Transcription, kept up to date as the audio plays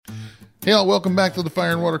Hey all, welcome back to the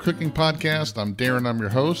Fire and Water Cooking Podcast. I'm Darren, I'm your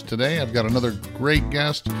host. Today I've got another great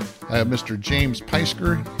guest. I have Mr. James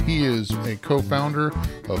Peisker. He is a co-founder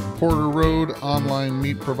of Porter Road Online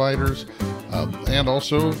Meat Providers and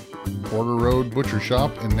also Porter Road Butcher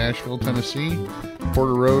Shop in Nashville, Tennessee.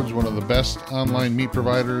 Porter Road's one of the best online meat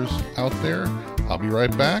providers out there. I'll be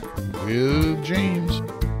right back with James.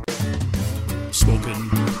 Smoking,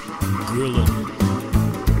 grilling,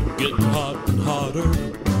 getting hot and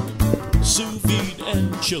hotter. Sous vide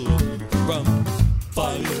and chilling from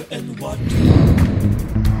fire and water.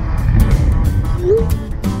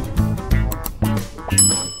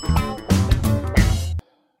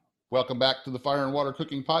 Welcome back to the Fire and Water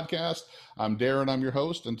Cooking Podcast. I'm Darren, I'm your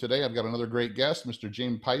host, and today I've got another great guest, Mr.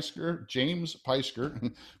 James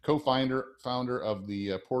Peisker, co-founder of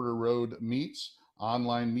the Porter Road Meats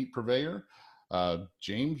online meat purveyor.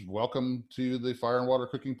 James, welcome to the Fire and Water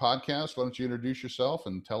Cooking Podcast. Why don't you introduce yourself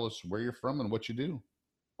and tell us where you're from and what you do?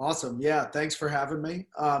 Awesome. Yeah, thanks for having me.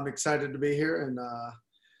 I'm excited to be here and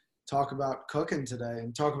talk about cooking today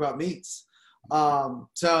and talk about meats.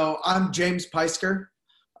 So I'm James Peisker.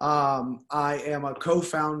 I am a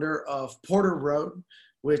co-founder of Porter Road,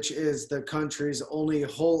 which is the country's only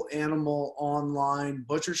whole animal online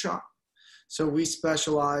butcher shop. So we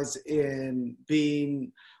specialize in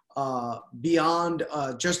being beyond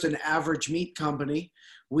just an average meat company.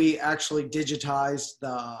 We actually digitize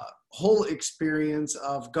the whole experience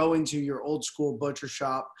of going to your old school butcher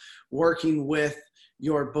shop, working with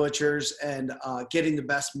your butchers, and getting the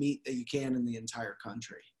best meat that you can in the entire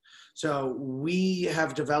country. So we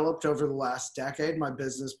have developed over the last decade, my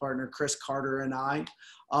business partner, Chris Carter, and I,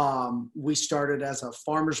 we started as a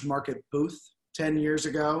farmer's market booth 10 years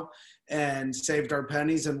ago and saved our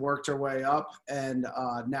pennies and worked our way up. And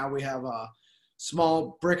now we have a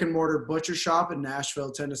small brick and mortar butcher shop in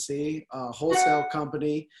Nashville, Tennessee, a wholesale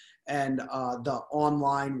company, and the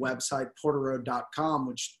online website, porterroad.com,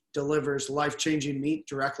 which delivers life-changing meat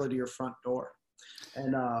directly to your front door.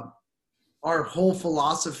 And our whole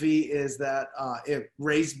philosophy is that it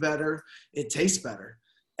raised better, it tastes better.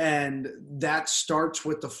 And that starts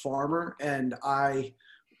with the farmer. And I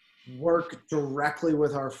work directly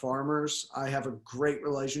with our farmers. I have a great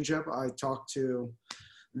relationship. I talk to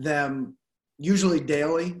them usually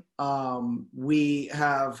daily. We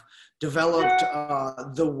have developed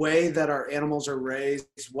the way that our animals are raised,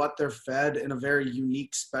 what they're fed in a very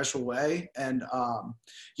unique, special way. And,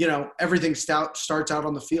 everything starts out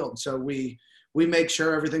on the field. So we make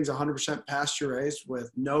sure everything's 100% pasture raised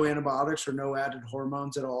with no antibiotics or no added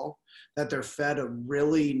hormones at all, that they're fed a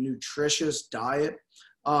really nutritious diet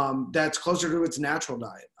that's closer to its natural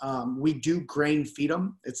diet. We do grain feed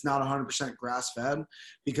them. It's not 100% grass fed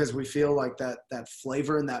because we feel like that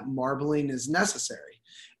flavor and that marbling is necessary.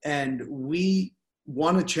 And we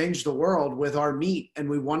want to change the world with our meat, and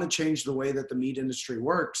we want to change the way that the meat industry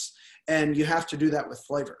works. And you have to do that with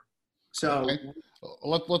flavor. So okay.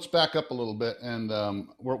 Let's back up a little bit, and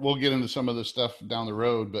we'll get into some of this stuff down the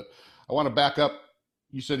road, but I want to back up.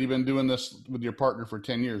 You said you've been doing this with your partner for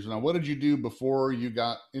 10 years. Now, what did you do before you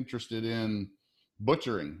got interested in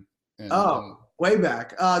butchering? Way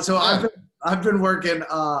back. So yeah. I've been working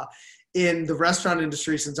in the restaurant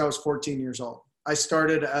industry since I was 14 years old. I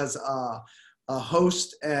started as a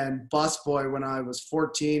host and busboy when I was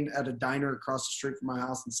 14 at a diner across the street from my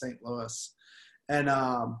house in St. Louis. And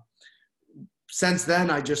since then,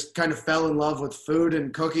 I just kind of fell in love with food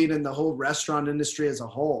and cooking and the whole restaurant industry as a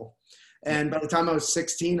whole. And by the time I was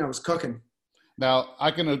 16, I was cooking. Now,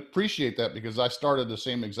 I can appreciate that because I started the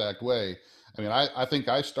same exact way. I mean, I think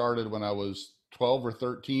I started when I was 12 or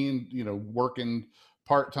 13, working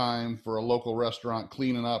part-time for a local restaurant,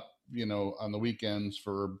 cleaning up, on the weekends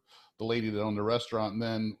for the lady that owned the restaurant. And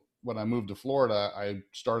then when I moved to Florida, I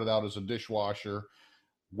started out as a dishwasher,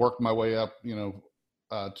 worked my way up,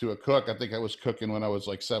 to a cook. I think I was cooking when I was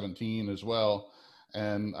like 17 as well.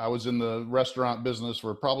 And I was in the restaurant business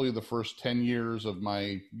for probably the first 10 years of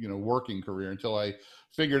my, working career until I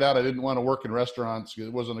figured out I didn't want to work in restaurants. It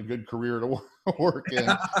wasn't a good career to work in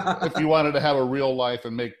if you wanted to have a real life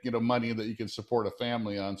and make, money that you could support a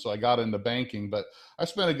family on. So I got into banking, but I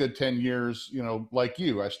spent a good 10 years, like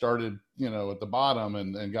you. I started, at the bottom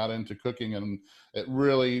and got into cooking, and it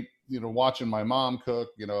really, watching my mom cook,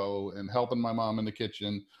 and helping my mom in the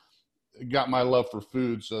kitchen, got my love for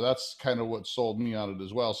food. So that's kind of what sold me on it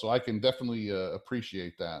as well. So I can definitely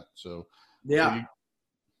appreciate that. So yeah,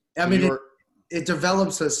 it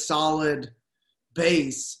develops a solid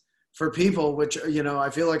base for people, which, I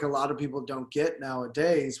feel like a lot of people don't get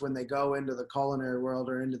nowadays when they go into the culinary world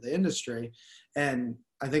or into the industry. And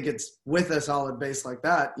I think it's with a solid base like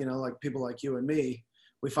that, like people like you and me,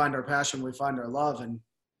 we find our passion, we find our love, and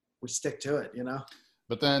we stick to it, you know?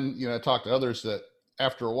 But then, I talk to others that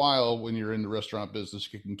after a while, when you're in the restaurant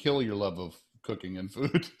business, you can kill your love of cooking and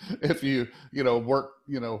food if you, work,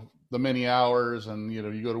 the many hours and,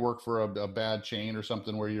 you go to work for a bad chain or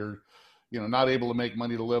something where you're, not able to make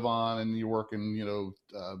money to live on and you're working,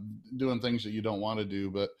 doing things that you don't want to do.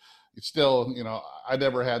 But it's still, I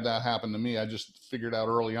never had that happen to me. I just figured out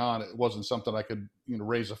early on it wasn't something I could,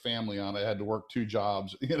 raise a family on. I had to work 2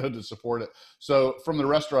 jobs, to support it. So from the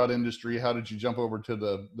restaurant industry, how did you jump over to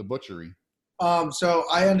the butchery? So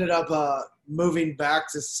I ended up moving back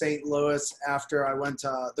to St. Louis after I went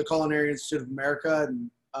to the Culinary Institute of America in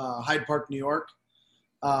Hyde Park, New York.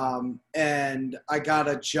 And I got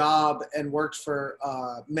a job and worked for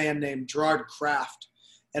a man named Gerard Kraft.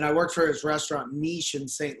 And I worked for his restaurant Niche in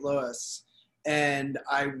St. Louis. And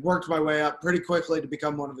I worked my way up pretty quickly to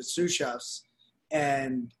become one of his sous chefs.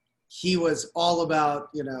 And he was all about,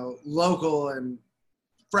 local and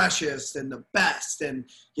freshest and the best. And,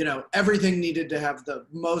 everything needed to have the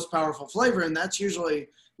most powerful flavor. And that's usually,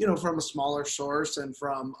 from a smaller source and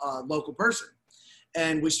from a local person.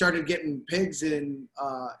 And we started getting pigs in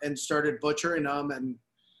and started butchering them. And,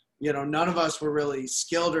 none of us were really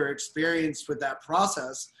skilled or experienced with that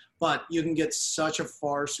process, but you can get such a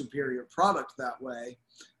far superior product that way.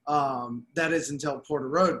 That is until Porter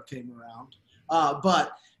Road came around.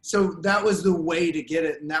 But so that was the way to get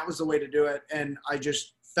it. And that was the way to do it. And I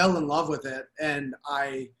just fell in love with it. And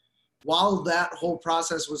while that whole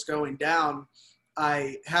process was going down,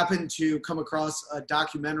 I happened to come across a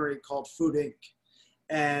documentary called Food Inc.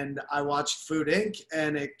 And I watched Food Inc.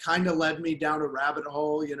 and it kind of led me down a rabbit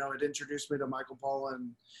hole. It introduced me to Michael Pollan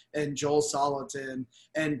and Joel Salatin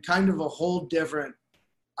and kind of a whole different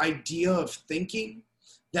idea of thinking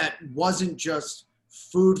that wasn't just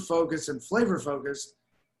food focused and flavor focused.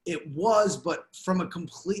 It was, but from a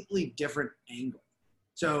completely different angle.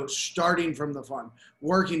 So starting from the farm,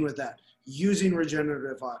 working with that, using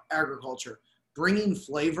regenerative agriculture, bringing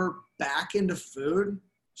flavor back into food,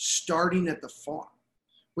 starting at the farm,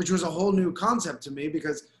 which was a whole new concept to me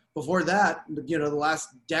because before that, the last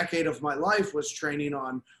decade of my life was training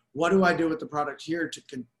on what do I do with the product here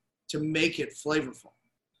to make it flavorful,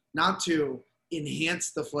 not to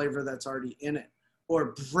enhance the flavor that's already in it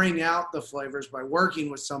or bring out the flavors by working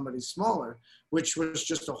with somebody smaller, which was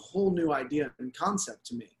just a whole new idea and concept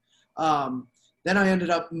to me. Then I ended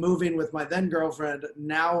up moving with my then girlfriend,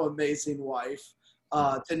 now amazing wife,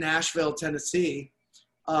 to Nashville, Tennessee.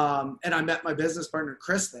 And I met my business partner,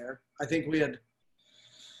 Chris, there. I think we had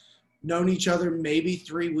known each other maybe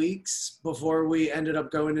 3 weeks before we ended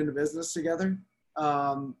up going into business together.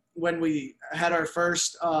 When we had our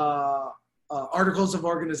first articles of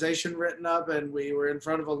organization written up and we were in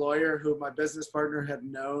front of a lawyer who my business partner had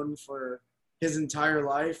known for his entire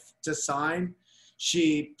life to sign,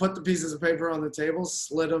 she put the pieces of paper on the table,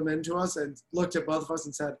 slid them into us, and looked at both of us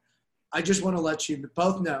and said, I just want to let you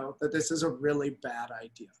both know that this is a really bad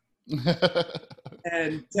idea.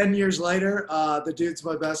 And 10 years later, the dude's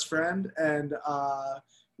my best friend, and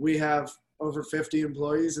we have over 50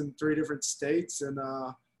 employees in 3 different states, and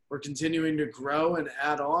we're continuing to grow and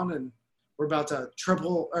add on, and we're about to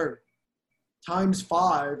triple or times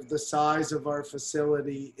 5 the size of our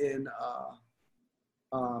facility in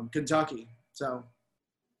Kentucky. So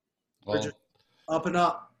we're just up and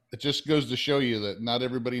up. It just goes to show you that not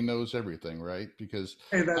everybody knows everything, right? Because,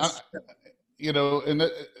 hey, that's,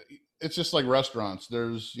 and it's just like restaurants.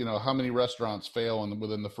 There's, how many restaurants fail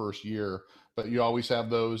within the first year, but you always have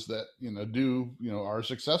those that, are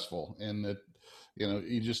successful, and that,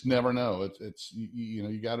 you just never know. It's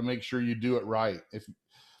you got to make sure you do it right. If,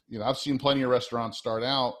 I've seen plenty of restaurants start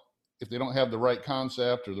out, if they don't have the right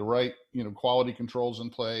concept or the right, quality controls in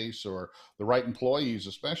place or the right employees,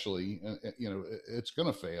 especially, it's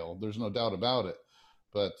going to fail. There's no doubt about it.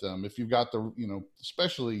 But if you've got the,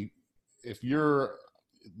 especially if you're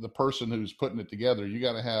the person who's putting it together, you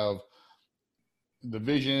got to have the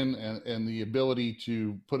vision and the ability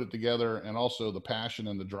to put it together, and also the passion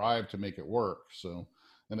and the drive to make it work. So,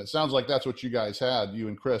 and it sounds like that's what you guys had, you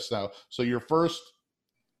and Chris. Now, so your first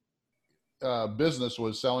business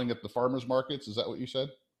was selling at the farmers markets. Is that what you said?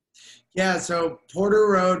 Yeah. So Porter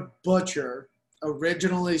Road Butcher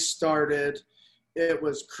originally started, it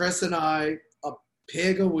was Chris and I, a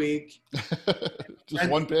pig a week. Just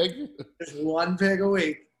one pig? Just one pig a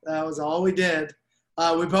week. That was all we did.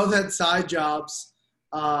 We both had side jobs.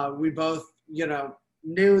 We both,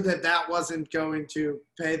 knew that wasn't going to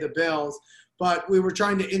pay the bills, but we were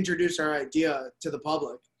trying to introduce our idea to the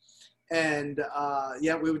public. And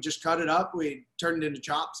we would just cut it up. We turned it into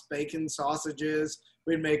chops, bacon, sausages,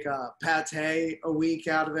 we'd make a pate a week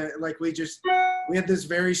out of it. Like we had this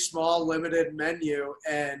very small, limited menu,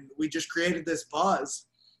 and we just created this buzz.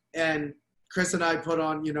 And Chris and I put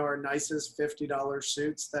on, our nicest $50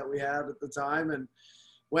 suits that we had at the time, and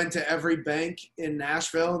went to every bank in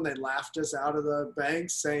Nashville, and they laughed us out of the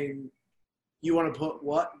banks saying, "You want to put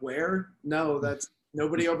what, where?" No,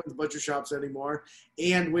 nobody opens butcher shops anymore.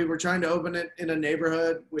 And we were trying to open it in a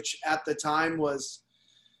neighborhood, which at the time was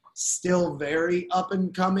still very up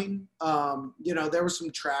and coming. There was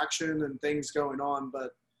some traction and things going on,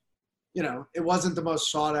 but it wasn't the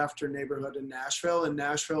most sought after neighborhood in Nashville, and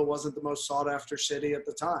Nashville wasn't the most sought after city at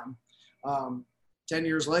the time. 10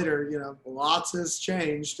 years later, lots has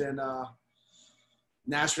changed, and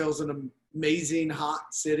Nashville's an amazing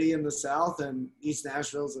hot city in the South, and East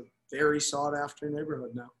Nashville's a very sought after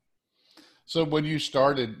neighborhood now. So when you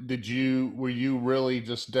started, were you really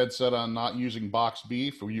just dead set on not using boxed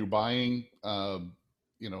beef? Were you buying,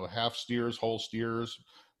 half steers, whole steers,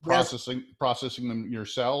 processing them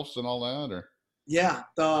yourselves and all that, or? Yeah,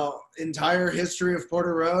 the entire history of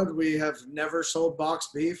Porter Road, we have never sold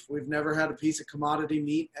boxed beef. We've never had a piece of commodity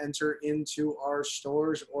meat enter into our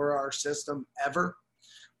stores or our system ever.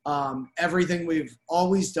 Everything we've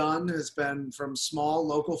always done has been from small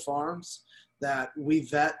local farms that we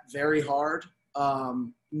vet very hard.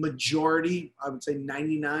 Majority, I would say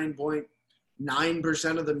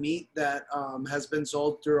 99.9% of the meat that has been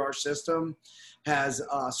sold through our system has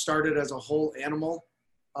started as a whole animal.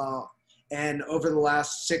 And over the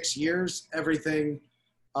last 6 years, everything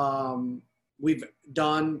we've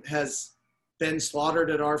done has been slaughtered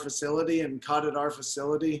at our facility and cut at our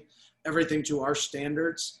facility, everything to our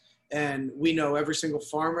standards. And we know every single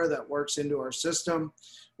farmer that works into our system.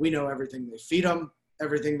 We know everything they feed them,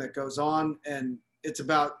 everything that goes on. And it's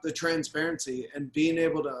about the transparency and being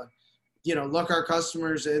able to, look our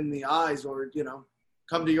customers in the eyes, or,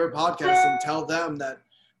 come to your podcast and tell them that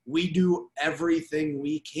we do everything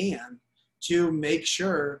we can to make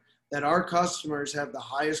sure that our customers have the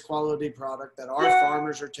highest quality product, that our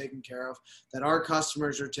farmers are taken care of, that our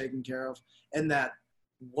customers are taken care of, and that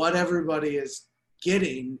what everybody is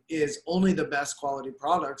getting is only the best quality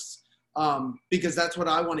products, because that's what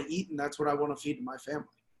I want to eat and that's what I want to feed to my family.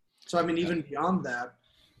 So, even beyond that,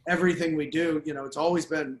 everything we do, it's always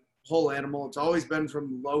been whole animal. It's always been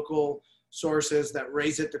from local sources that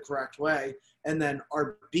raise it the correct way. And then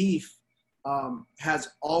our beef has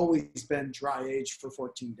always been dry aged for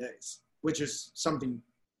 14 days, which is something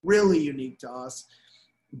really unique to us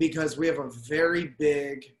because we have a very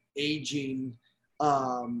big aging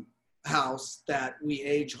house that we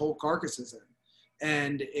age whole carcasses in.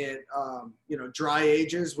 And it, dry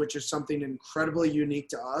ages, which is something incredibly unique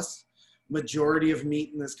to us. Majority of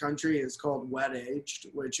meat in this country is called wet aged,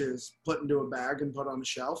 which is put into a bag and put on a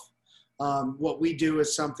shelf. What we do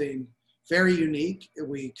is something very unique.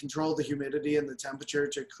 We control the humidity and the temperature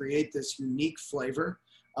to create this unique flavor.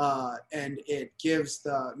 And it gives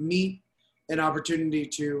the meat an opportunity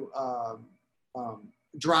to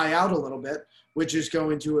dry out a little bit, which is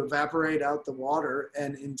going to evaporate out the water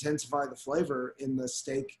and intensify the flavor in the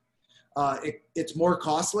steak. It's more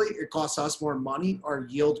costly. It costs us more money. Our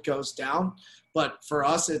yield goes down. But for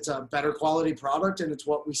us, it's a better quality product, and it's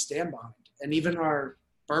what we stand behind. And even our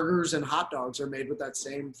burgers and hot dogs are made with that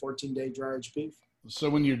same 14-day dry-aged beef. So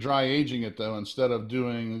when you're dry aging it, though, instead of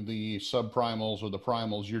doing the subprimals or the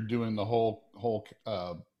primals, you're doing the whole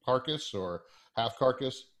carcass or half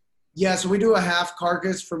carcass? Yeah, so we do a half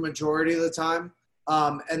carcass for majority of the time,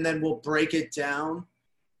 and then we'll break it down,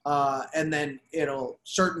 and then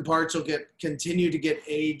certain parts will continue to get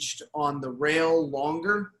aged on the rail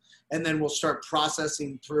longer, and then we'll start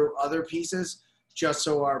processing through other pieces just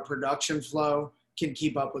so our production flow can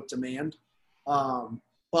keep up with demand.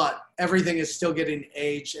 But everything is still getting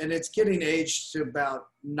aged, and it's getting aged to about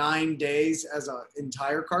 9 days as an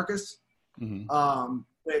entire carcass. Mm-hmm.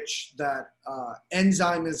 Which that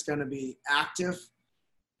enzyme is going to be active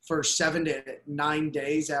for 7 to 9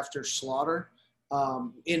 days after slaughter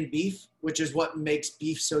in beef, which is what makes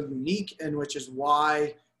beef so unique and which is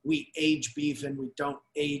why we age beef and we don't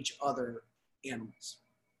age other animals.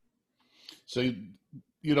 So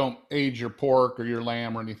you don't age your pork or your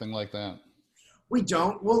lamb or anything like that? We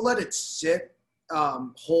don't. We'll let it sit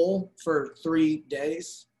whole for 3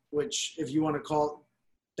 days, which if you want to call it,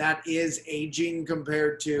 that is aging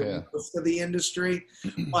compared to most of the industry,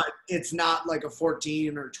 but it's not like a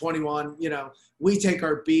 14 or 21. We take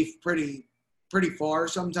our beef pretty far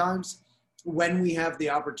sometimes when we have the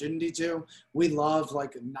opportunity to. We love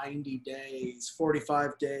like 90 days,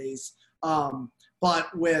 45 days. But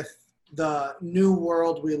with the new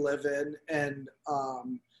world we live in and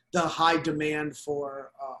the high demand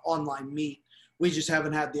for online meat. We just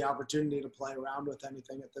haven't had the opportunity to play around with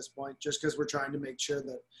anything at this point, just because we're trying to make sure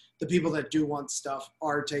that the people that do want stuff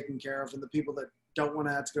are taken care of, and the people that don't want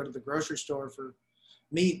to have to go to the grocery store for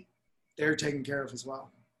meat, they're taken care of as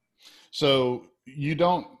well. So you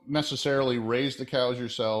don't necessarily raise the cows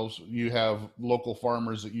yourselves. You have local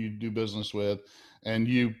farmers that you do business with, and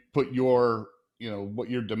you put your, what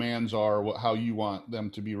your demands are, how you want them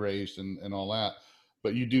to be raised and all that.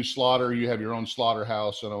 But you do slaughter, you have your own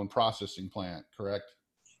slaughterhouse and own processing plant, correct?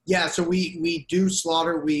 Yeah, so we do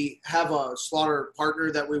slaughter. We have a slaughter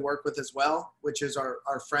partner that we work with as well, which is our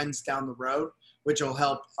friends down the road, which will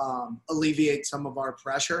help alleviate some of our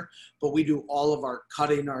pressure. But we do all of our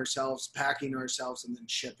cutting ourselves, packing ourselves, and then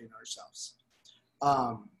shipping ourselves.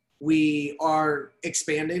 We are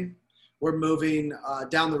expanding. We're moving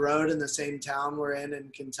down the road in the same town we're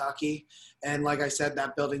in Kentucky. And like I said,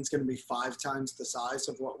 that building's going to be 5 times the size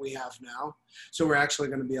of what we have now. So we're actually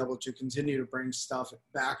going to be able to continue to bring stuff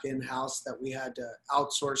back in-house that we had to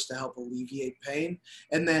outsource to help alleviate pain.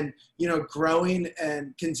 And then, growing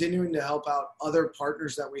and continuing to help out other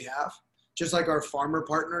partners that we have. Just like our farmer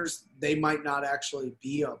partners, they might not actually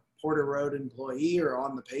be a Porter Road employee or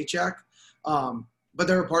on the paycheck, but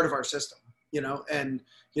they're a part of our system, and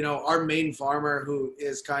our main farmer, who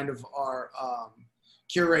is kind of our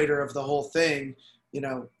curator of the whole thing,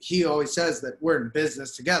 he always says that we're in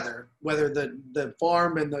business together. Whether the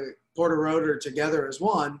farm and the Porter Road are together as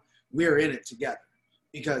one, we're in it together,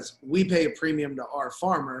 because we pay a premium to our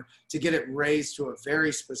farmer to get it raised to a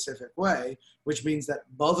very specific way, which means that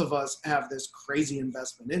both of us have this crazy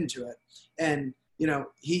investment into it. And,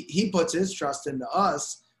 he puts his trust into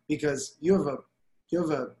us, because you have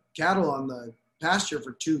a cattle on the pasture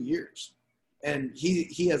for 2 years, and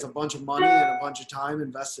he has a bunch of money and a bunch of time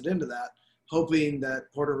invested into that, hoping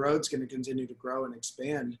that Porter Road's going to continue to grow and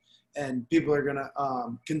expand, and people are going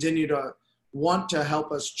to continue to want to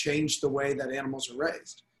help us change the way that animals are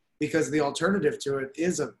raised, because the alternative to it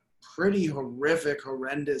is a pretty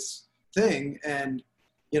horrendous thing. And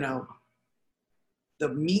the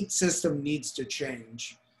meat system needs to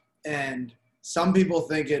change, and some people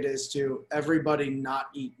think it is to everybody not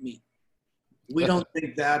eat meat. We don't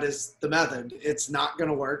think that is the method. It's not going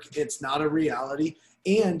to work. It's not a reality.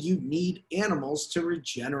 And you need animals to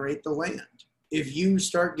regenerate the land. If you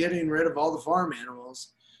start getting rid of all the farm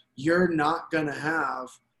animals, you're not going to have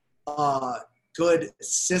a good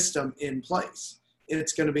system in place.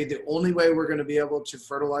 It's going to be the only way we're going to be able to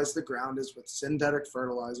fertilize the ground is with synthetic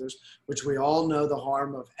fertilizers, which we all know the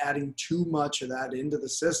harm of adding too much of that into the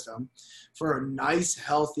system. For a nice,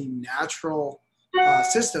 healthy, natural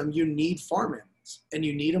system, you need farm animals, and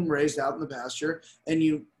you need them raised out in the pasture, and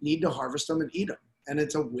you need to harvest them and eat them. And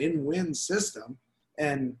it's a win-win system.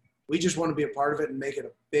 And we just want to be a part of it and make it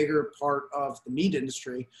a bigger part of the meat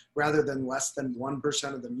industry, rather than less than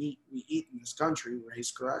 1% of the meat we eat in this country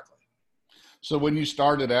raised correctly. So when you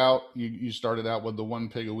started out, you started out with the 1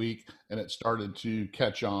 pig a week, and it started to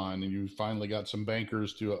catch on, and you finally got some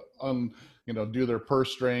bankers to do their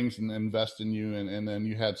purse strings and invest in you, and then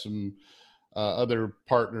you had some other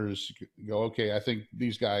partners go, okay, I think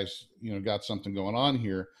these guys got something going on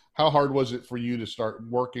here. How hard was it for you to start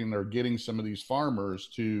working or getting some of these farmers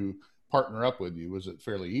to partner up with you? Was it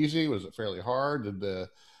fairly easy? Was it fairly hard? Did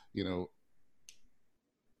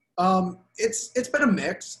it's been a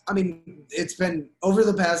mix. I mean, it's been over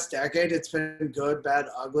the past decade, it's been good, bad,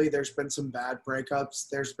 ugly. There's been some bad breakups.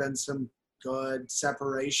 There's been some good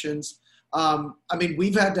separations.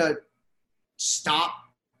 We've had to stop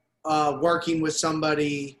working with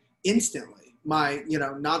somebody instantly.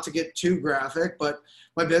 Not to get too graphic, but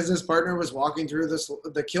my business partner was walking through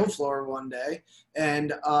the kill floor one day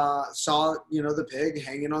and saw, the pig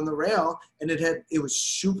hanging on the rail, and it was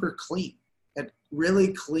super clean.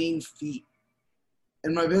 Really clean feet.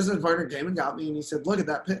 And my business partner came and got me, and he said, look at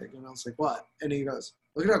that pig. And I was like, what? And he goes,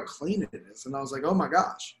 look at how clean it is. And I was like, oh my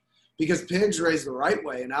gosh. Because pigs raised the right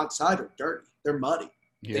way and outside are dirty. They're muddy.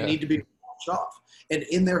 Yeah. They need to be washed off. And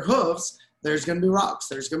in their hooves, there's going to be rocks.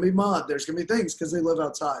 There's going to be mud. There's going to be things, because they live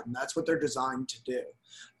outside. And that's what they're designed to do.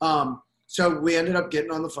 So we ended up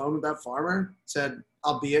getting on the phone with that farmer, said,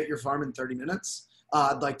 I'll be at your farm in 30 minutes.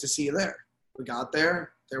 I'd like to see you there. We got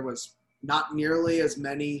there. There was not nearly as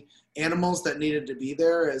many animals that needed to be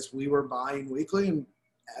there as we were buying weekly. And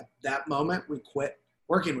at that moment, we quit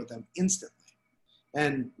working with them instantly.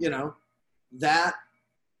 And, that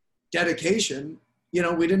dedication,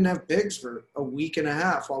 we didn't have pigs for a week and a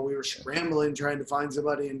half while we were scrambling, trying to find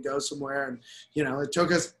somebody and go somewhere. And, it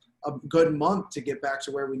took us a good month to get back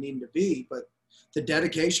to where we needed to be. But the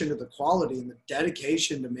dedication to the quality and the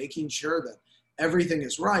dedication to making sure that everything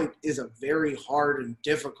is right is a very hard and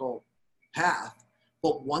difficult path.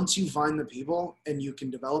 But once you find the people and you can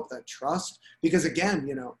develop that trust, because again,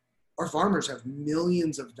 our farmers have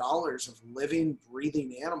millions of dollars of living,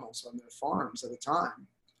 breathing animals on their farms at a time.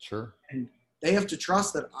 Sure. And they have to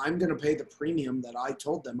trust that I'm going to pay the premium that I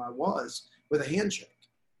told them I was with a handshake.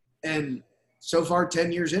 And so far,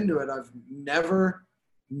 10 years into it, I've never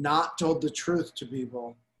not told the truth to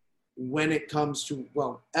people when it comes to,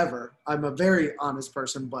 well, ever. I'm a very honest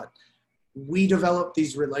person, but we develop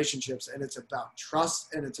these relationships, and it's about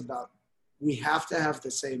trust, and it's about, we have to have the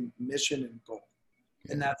same mission and goal.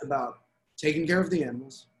 And that's about taking care of the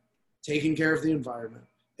animals, taking care of the environment,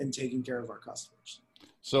 and taking care of our customers.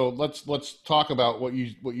 So let's talk about what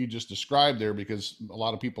you just described there, because a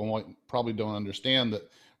lot of people probably don't understand that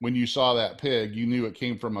when you saw that pig, you knew it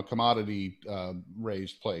came from a commodity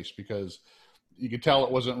raised place, because you could tell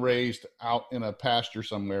it wasn't raised out in a pasture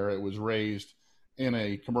somewhere. It was raised in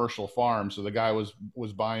a commercial farm. So the guy was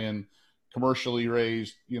buying commercially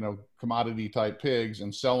raised, commodity type pigs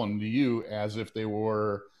and selling them to you as if they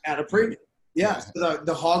were at a premium. Yes. Yeah.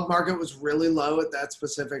 The hog market was really low at that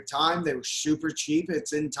specific time. They were super cheap.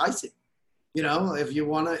 It's enticing. If you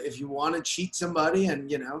want to cheat somebody,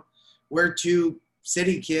 and, we're two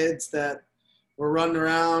city kids that were running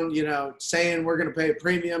around, saying we're going to pay a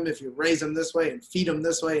premium if you raise them this way and feed them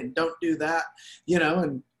this way and don't do that,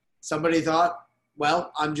 and somebody thought,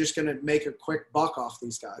 well, I'm just going to make a quick buck off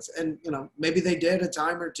these guys. And, maybe they did a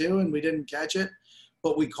time or two and we didn't catch it,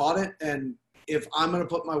 but we caught it. And if I'm going to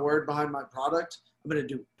put my word behind my product, I'm going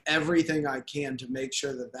to do everything I can to make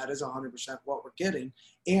sure that that is 100% what we're getting.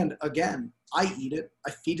 And again, I eat it.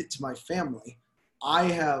 I feed it to my family. I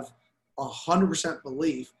have 100%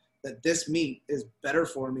 belief that this meat is better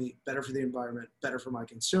for me, better for the environment, better for my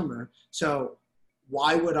consumer. So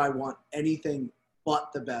why would I want anything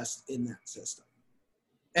but the best in that system?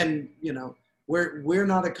 And, we're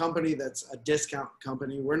not a company that's a discount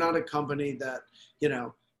company. We're not a company that,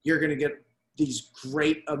 you're going to get these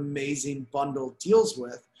great, amazing bundle deals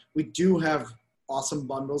with. We do have awesome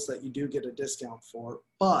bundles that you do get a discount for,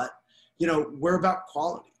 but, we're about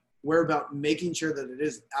quality. We're about making sure that it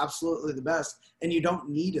is absolutely the best, and you don't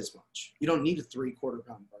need as much. You don't need a 3/4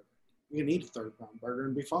 pound burger. You need a 1/3 pound burger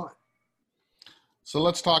and be fine. So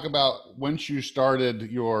let's talk about once you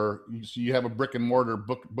started you have a brick and mortar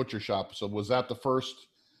butcher shop. So was that the first,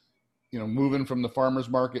 moving from the farmer's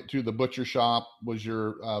market to the butcher shop was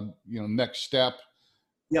your, next step?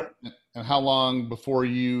 Yep. And how long before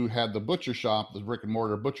you had the butcher shop, the brick and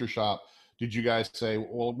mortar butcher shop, did you guys say,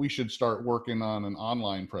 well, we should start working on an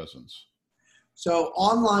online presence? So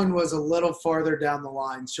online was a little farther down the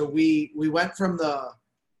line. So we went from the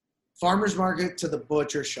farmer's market to the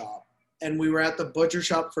butcher shop. And we were at the butcher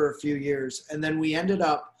shop for a few years. And then we ended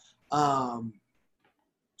up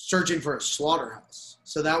searching for a slaughterhouse.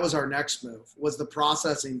 So that was our next move, was the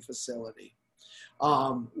processing facility.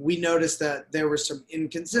 We noticed that there were some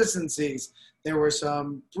inconsistencies. There were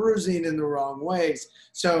some bruising in the wrong ways.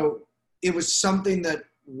 So it was something that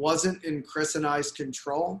wasn't in Chris and I's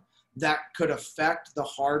control that could affect the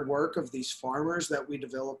hard work of these farmers that we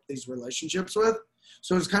developed these relationships with.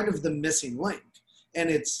 So it's kind of the missing link.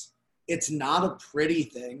 And it's not a pretty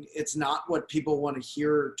thing. It's not what people want to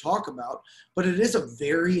hear or talk about, but it is a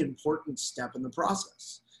very important step in the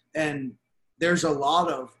process. And there's a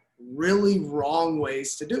lot of really wrong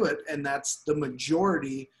ways to do it. And that's the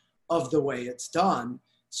majority of the way it's done.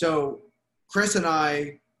 So Chris and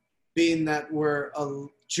I, being that we're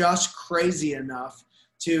just crazy enough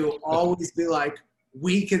to always be like,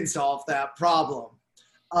 we can solve that problem.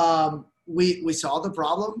 We saw the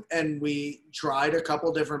problem and we tried a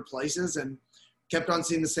couple different places and kept on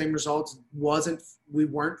seeing the same results. We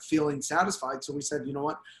weren't feeling satisfied. So we said, you know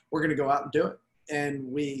what, we're going to go out and do it. And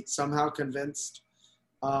we somehow convinced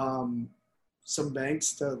some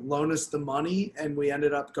banks to loan us the money. And we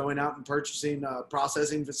ended up going out and purchasing a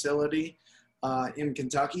processing facility in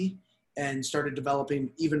Kentucky and started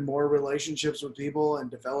developing even more relationships with people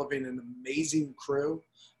and developing an amazing crew.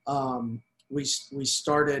 We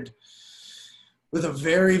started with a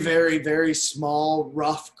very, very, very small,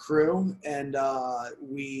 rough crew. And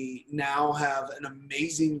we now have an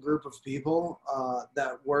amazing group of people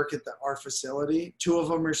that work at our facility. 2 of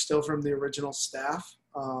them are still from the original staff.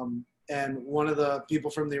 And one of the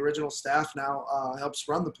people from the original staff now helps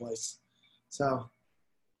run the place. So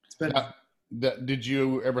it's been... Did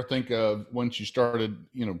you ever think of, once you started,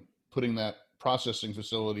 putting that processing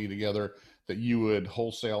facility together, that you would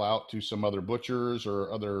wholesale out to some other butchers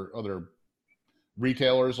or other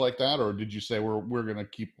retailers like that? Or did you say we're going to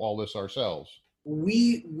keep all this ourselves?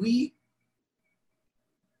 We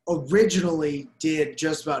originally did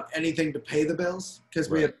just about anything to pay the bills because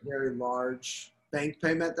we had Right. a very large bank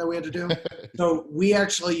payment that we had to do. So we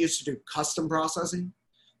actually used to do custom processing.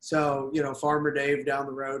 So, Farmer Dave down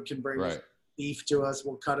the road can bring Right. beef to us.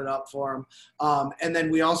 We'll cut it up for him. And then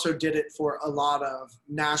we also did it for a lot of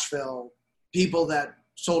Nashville people that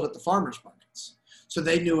sold at the farmers markets. So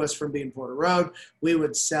they knew us from being Porter Road. We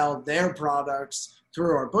would sell their products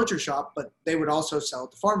through our butcher shop, but they would also sell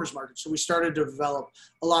at the farmers market. So we started to develop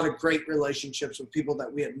a lot of great relationships with people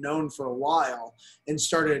that we had known for a while and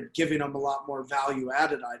started giving them a lot more value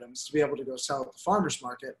added items to be able to go sell at the farmers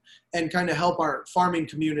market and kind of help our farming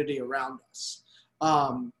community around us.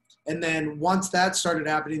 And then once that started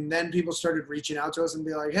happening, then people started reaching out to us and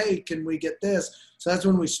be like, hey, can we get this? So that's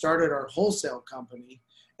when we started our wholesale company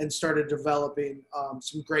and started developing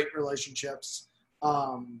some great relationships.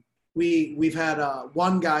 We've had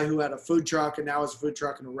one guy who had a food truck and now has a food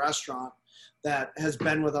truck and a restaurant that has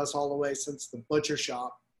been with us all the way since the butcher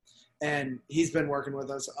shop. And he's been working with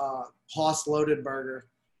us, Hoss Loaded Burger,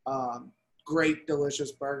 great,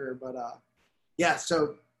 delicious burger. But yeah,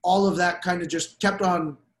 so all of that kind of just kept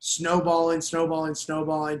on snowballing. So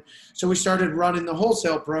we started running the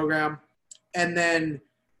wholesale program. And then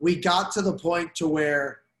we got to the point to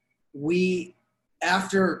where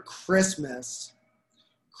after Christmas,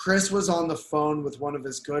 Chris was on the phone with one of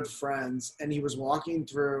his good friends, and he was walking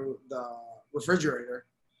through the refrigerator,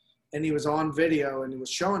 and he was on video, and he was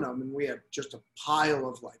showing them, and we had just a pile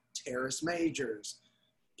of like Terrace Majors,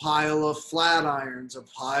 pile of flat irons, a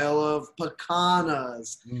pile of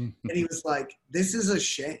picanas, and he was like, this is a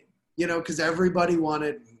shame, because everybody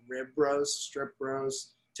wanted rib roast, strip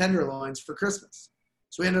roast, tenderloins for Christmas.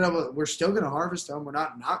 So we ended up with, we're still going to harvest them. We're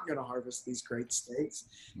not going to harvest these great steaks.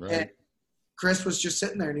 Right. And Chris was just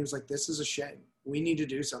sitting there and he was like, this is a shame. We need to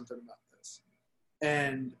do something about this.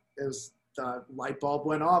 And the light bulb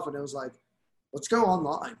went off and it was like, let's go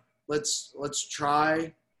online. Let's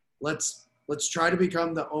try to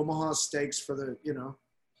become the Omaha Steaks for the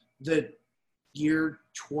year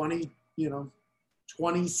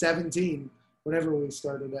 2017, whenever we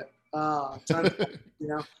started it.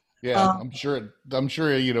 Yeah, I'm sure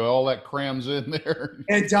all that crams in there.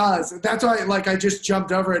 It does. That's why, I just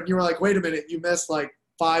jumped over it, and you were like, "Wait a minute, you missed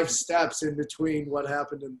 5 steps in between what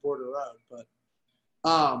happened in Porter Road." But,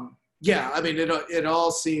 yeah, I mean, it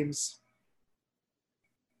all seems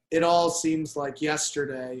like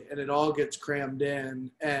yesterday, and it all gets crammed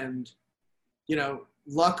in. And,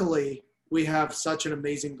 luckily, we have such an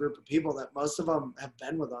amazing group of people that most of them have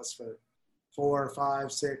been with us for 4,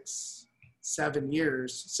 5, 6, 7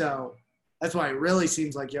 years. So that's why it really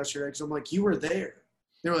seems like yesterday, because I'm like, you were there.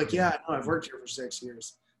 They were like, yeah, no, I've worked here for 6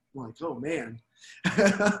 years. I'm like, oh man.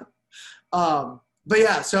 But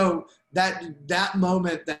yeah, so that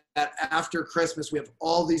moment that after Christmas we have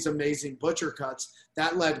all these amazing butcher cuts,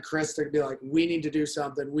 that led Chris to be like, we need to do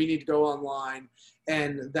something, we need to go online.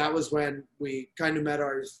 And that was when we kind of met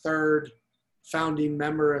our third founding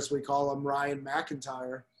member, as we call him, Ryan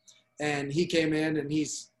McIntyre. And he came in and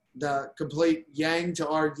he's the complete yang to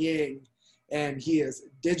our yin, and he is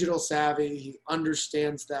digital savvy. He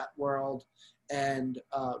understands that world, and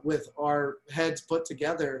with our heads put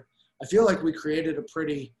together, I feel like we created a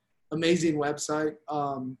pretty amazing website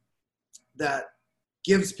that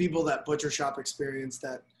gives people that butcher shop experience,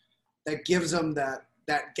 that gives them that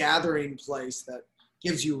gathering place, that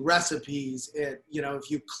gives you recipes.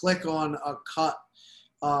 If you click on a cut,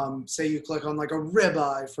 say you click on a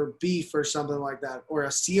ribeye for beef or something like that, or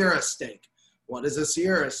a Sierra steak. What is a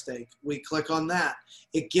Sierra steak? We click on that.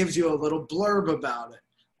 It gives you a little blurb about it.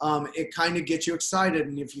 It kind of gets you excited.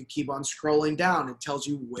 And if you keep on scrolling down, it tells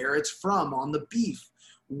you where it's from on the beef,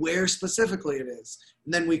 where specifically it is.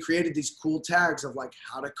 And then we created these cool tags of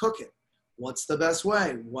how to cook it. What's the best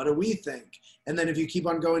way? What do we think? And then if you keep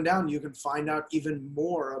on going down, you can find out even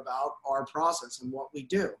more about our process and what we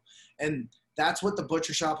do. And that's what the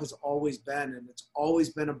butcher shop has always been. And it's always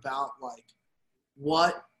been about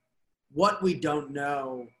what we don't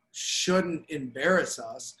know shouldn't embarrass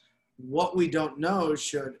us. What we don't know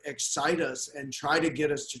should excite us and try to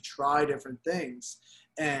get us to try different things.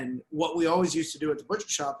 And what we always used to do at the butcher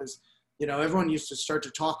shop is, everyone used to start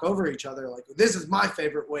to talk over each other. This is my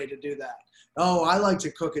favorite way to do that. Oh, I like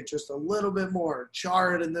to cook it just a little bit more,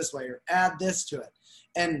 char it in this way, or add this to it.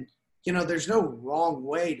 And, there's no wrong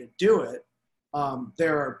way to do it.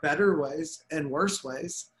 There are better ways and worse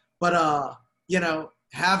ways, but,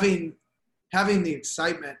 having the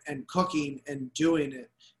excitement and cooking and doing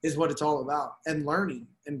it is what it's all about, and learning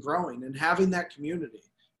and growing and having that community.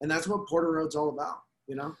 And that's what Porter Road's all about,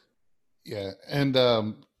 Yeah. And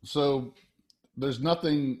so there's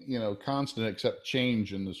nothing, constant except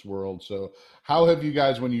change in this world. So how have you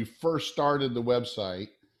guys, when you first started the website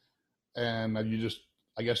and you just,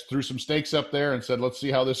 I guess, threw some stakes up there and said, let's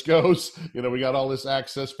see how this goes. We got all this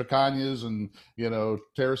Access Picanhas and,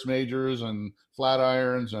 Terrace Majors and flat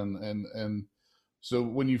irons. And so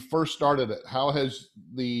when you first started it, how has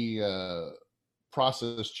the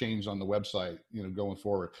process changed on the website, going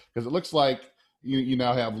forward? Because it looks like you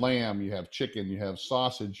now have lamb, you have chicken, you have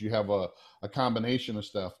sausage, you have a combination of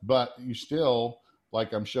stuff, but you still,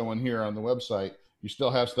 like I'm showing here on the website, you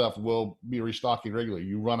still have stuff we'll be restocking regularly.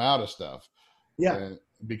 You run out of stuff. Yeah.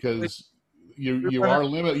 Because you're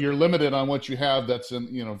limited on what you have that's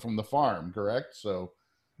in, from the farm, correct? So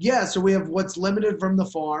yeah, so we have what's limited from the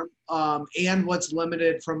farm, and what's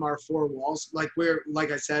limited from our four walls.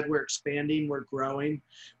 Like I said, we're expanding, we're growing,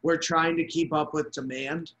 we're trying to keep up with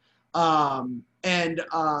demand. And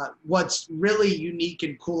what's really unique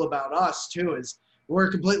and cool about us too is we're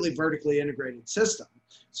a completely vertically integrated system.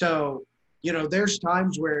 So, there's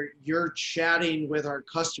times where you're chatting with our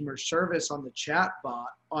customer service on the chat bot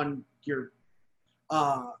on your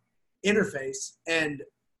interface, and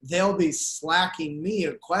they'll be slacking me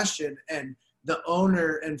a question, and the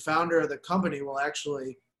owner and founder of the company will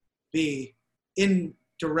actually be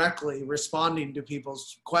indirectly responding to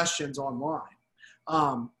people's questions online.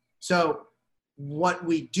 So what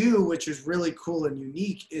we do, which is really cool and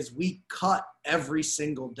unique, is we cut every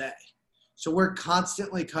single day. So we're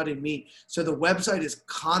constantly cutting meat. So the website is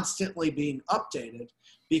constantly being updated,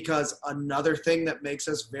 because another thing that makes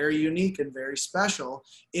us very unique and very special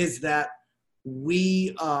is that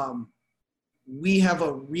we have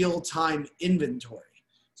a real-time inventory.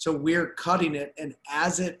 So we're cutting it, and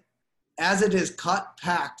as it is cut,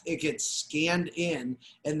 packed, it gets scanned in,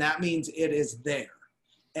 and that means it is there.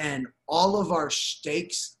 And all of our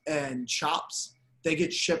steaks and chops, they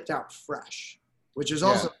get shipped out fresh, which is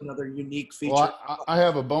also another unique feature. Well, I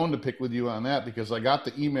have a bone to pick with you on that, because I got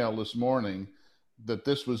the email this morning that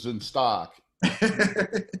this was in stock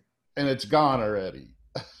and it's gone already.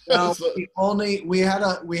 No, we had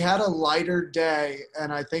a lighter day,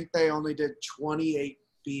 and I think they only did 28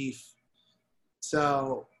 beef.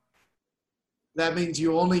 So that means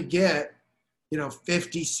you only get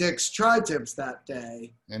 56 tri-tips that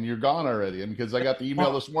day. And you're gone already. And because I got the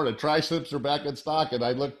email this morning, tri-tips are back in stock, and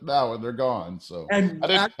I looked now and they're gone. So I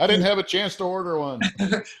didn't have a chance to order one.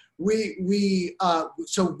 we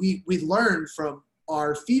learned from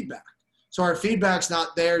our feedback. So our feedback's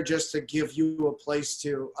not there just to give you a place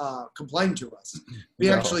to complain to us. We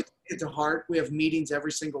actually take it to heart. We have meetings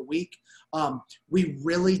every single week. We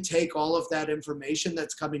really take all of that information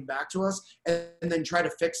that's coming back to us and then try to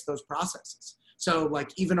fix those processes. So like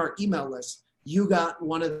even our email list, you got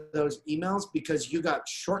one of those emails because you got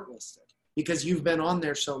shortlisted, because you've been on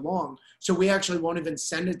there so long. So we actually won't even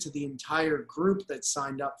send it to the entire group that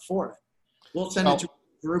signed up for it. We'll send it to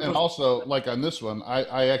a group. And also, like on this one,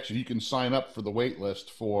 I actually, you can sign up for the wait list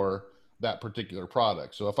for that particular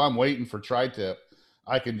product. So if I'm waiting for tri-tip,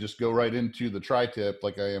 I can just go right into the tri-tip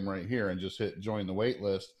like I am right here and just hit join the wait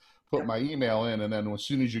list, put my email in, and then as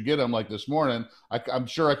soon as you get them, like this morning, I'm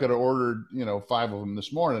sure I could have ordered 5 of them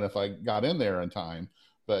this morning if I got in there in time.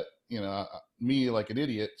 But me, like an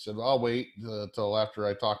idiot, said, well, I'll wait till after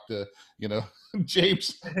I talk to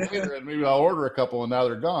James later, and maybe I'll order a couple, and now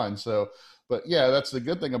they're gone. So, but yeah, that's the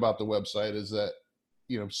good thing about the website is that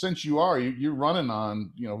since you're running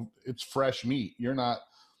on it's fresh meat.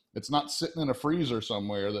 It's not sitting in a freezer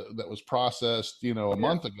somewhere that was processed a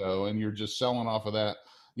month ago, and you're just selling off of that.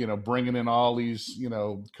 Bringing in all these,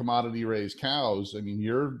 commodity raised cows. I mean,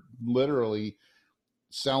 you're literally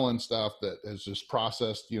selling stuff that is just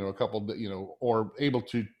processed, a couple, or able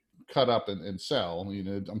to cut up and sell.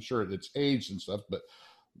 I'm sure it's aged and stuff, but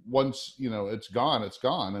once, it's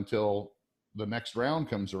gone until the next round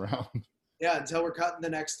comes around. Yeah. Until we're cutting the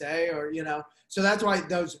next day or, so that's why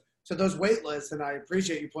those wait lists, and I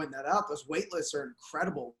appreciate you pointing that out. Those wait lists are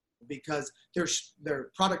incredible because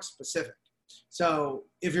they're product specific. So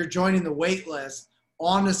if you're joining the wait list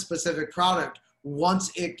on a specific product,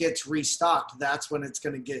 once it gets restocked, that's when it's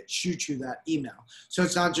going to shoot you that email. So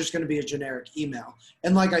it's not just going to be a generic email.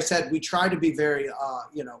 And like I said, we try to be very,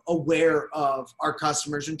 aware of our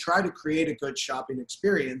customers and try to create a good shopping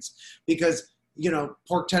experience because,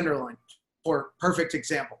 pork tenderloin, for perfect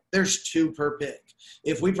example, there's 2 per pig.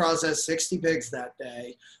 If we process 60 pigs that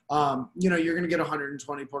day, you're going to get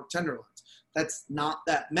 120 pork tenderloins. That's not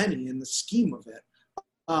that many in the scheme of it.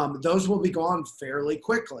 Those will be gone fairly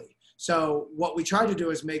quickly. So what we try to do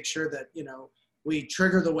is make sure that, we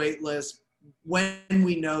trigger the wait list when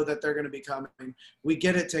we know that they're going to be coming. We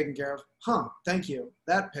get it taken care of. Thank you.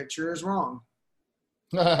 That picture is wrong.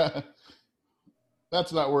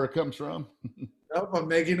 That's not where it comes from. Nope, I'm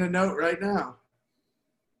making a note right now.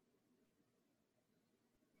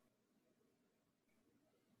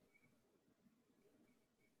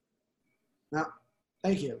 No,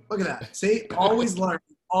 thank you. Look at that. See, always learning,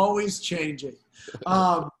 always changing.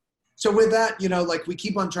 So with that, like we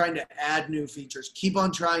keep on trying to add new features, keep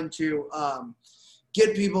on trying to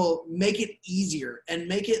get people, make it easier and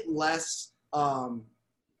make it less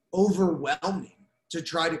overwhelming to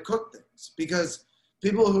try to cook things, because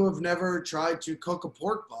people who have never tried to cook a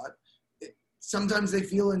pork butt, sometimes they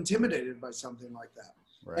feel intimidated by something like that.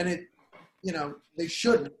 Right. And it, they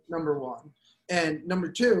shouldn't, number one. And number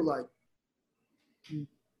two, like,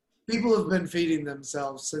 people have been feeding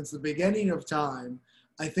themselves since the beginning of time.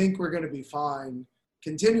 I think we're going to be fine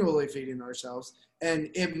continually feeding ourselves. And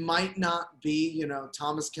it might not be,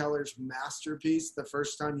 Thomas Keller's masterpiece the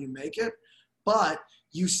first time you make it, but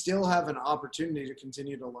you still have an opportunity to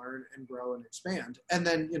continue to learn and grow and expand. And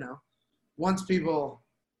then, once people,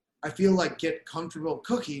 I feel like, get comfortable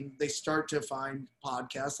cooking, they start to find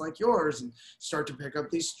podcasts like yours and start to pick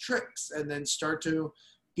up these tricks and then start to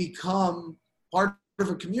become part of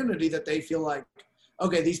a community that they feel like,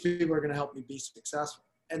 okay, these people are going to help me be successful.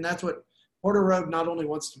 And that's what Porter Road not only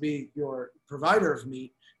wants to be your provider of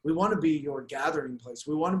meat, we want to be your gathering place.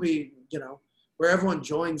 We want to be, where everyone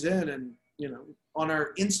joins in. And, on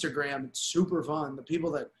our Instagram, it's super fun. The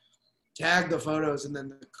people that tag the photos and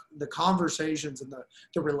then the conversations and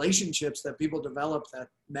the relationships that people develop that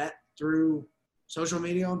met through social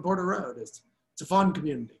media on Porter Road. It's a fun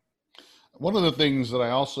community. One of the things that I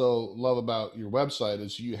also love about your website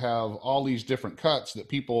is you have all these different cuts that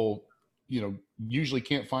people, usually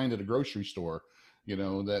can't find at a grocery store,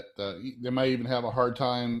 that they might even have a hard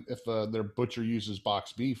time if their butcher uses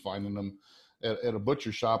boxed beef, finding them at a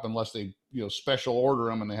butcher shop, unless they, special order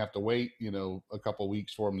them and they have to wait, a couple of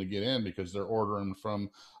weeks for them to get in because they're ordering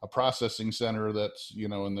from a processing center that's,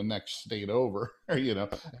 in the next state over, and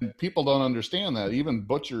people don't understand that. Even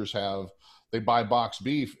butchers they buy boxed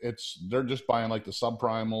beef. They're just buying like the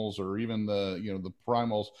subprimals or even the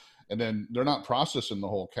primals, and then they're not processing the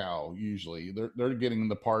whole cow. Usually they're getting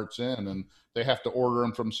the parts in and they have to order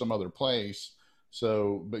them from some other place.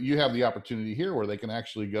 So, but you have the opportunity here where they can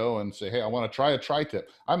actually go and say, hey, I want to try a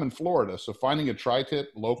tri-tip. I'm in Florida, so finding a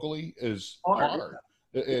tri-tip locally is hard.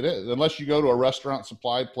 It is, unless you go to a restaurant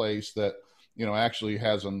supply place that, actually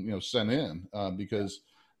has them, sent in, because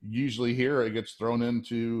usually here it gets thrown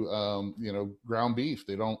into, ground beef.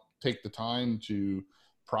 They don't take the time to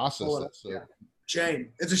process it. So. Yeah. Shame.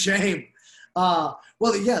 It's a shame.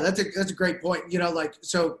 Well, yeah, that's a great point.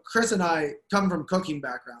 So Chris and I come from cooking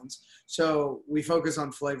backgrounds. So we focus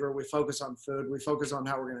on flavor, we focus on food, we focus on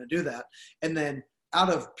how we're going to do that. And then out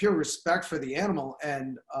of pure respect for the animal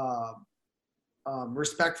and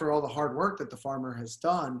respect for all the hard work that the farmer has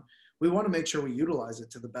done, we want to make sure we utilize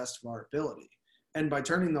it to the best of our ability. And by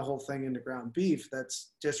turning the whole thing into ground beef,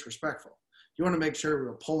 that's disrespectful. You want to make sure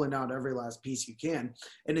we're pulling out every last piece you can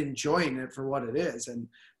and enjoying it for what it is. And,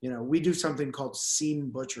 we do something called seam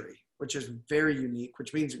butchery, which is very unique,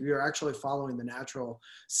 which means we are actually following the natural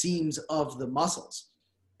seams of the muscles.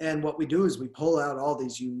 And what we do is we pull out all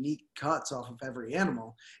these unique cuts off of every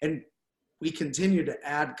animal, and we continue to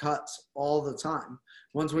add cuts all the time.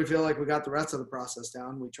 Once we feel like we got the rest of the process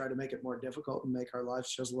down, we try to make it more difficult and make our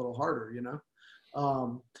lives just a little harder,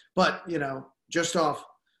 But, just off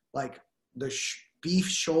like the beef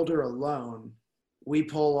shoulder alone, we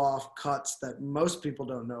pull off cuts that most people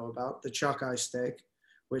don't know about. The chuck eye steak,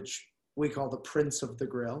 which we call the Prince of the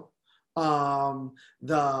Grill.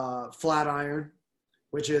 The flat iron,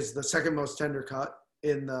 which is the second most tender cut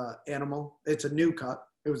in the animal. It's a new cut.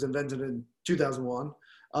 It was invented in 2001.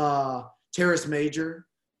 Terrace Major,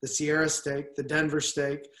 the Sierra steak, the Denver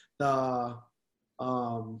steak, the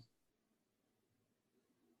other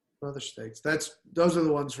steaks. Those are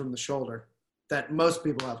the ones from the shoulder that most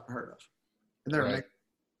people haven't heard of. And they're right.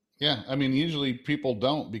 Yeah, I mean, usually people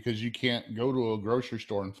don't, because you can't go to a grocery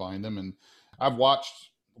store and find them. And I've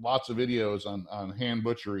watched lots of videos on hand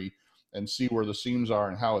butchery and see where the seams are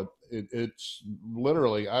and how it's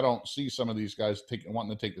literally, I don't see some of these guys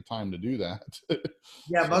wanting to take the time to do that.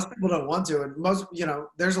 Yeah, most people don't want to. And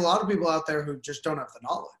there's a lot of people out there who just don't have the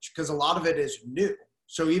knowledge, because a lot of it is new.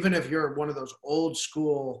 So even if you're one of those old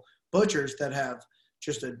school butchers that have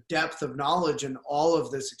just a depth of knowledge and all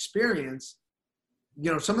of this experience,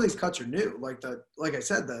 some of these cuts are new. Like I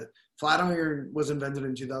said, the flat iron was invented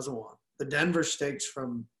in 2001. The Denver steaks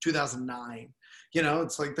from 2009.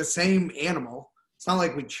 It's like the same animal. It's not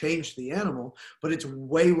like we changed the animal, but it's the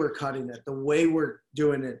way we're cutting it, the way we're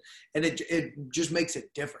doing it, and it just makes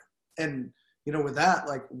it different. And with that,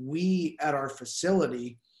 like we at our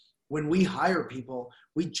facility, when we hire people,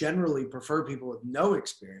 we generally prefer people with no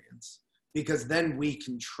experience, because then we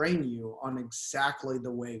can train you on exactly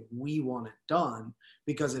the way we want it done,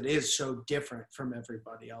 because it is so different from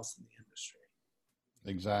everybody else in the industry.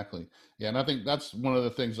 Exactly. Yeah. And I think that's one of the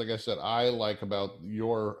things, like I said, I like about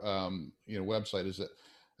your, website is that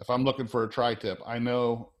if I'm looking for a tri-tip, I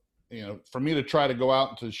know, for me to try to go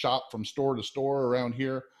out to shop from store to store around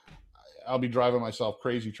here, I'll be driving myself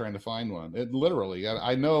crazy trying to find one. It literally,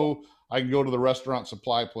 I know I can go to the restaurant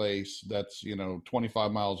supply place that's,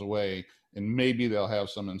 25 miles away, and maybe they'll have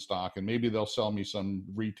some in stock, and maybe they'll sell me some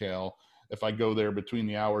retail if I go there between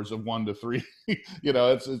the hours of 1 to 3.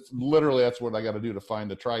 It's literally, that's what I got to do to find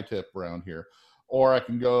a tri-tip around here. Or I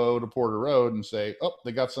can go to Porter Road and say, oh,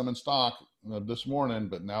 they got some in stock this morning,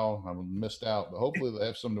 but now I'm missed out. But hopefully they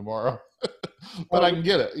have some tomorrow. But I can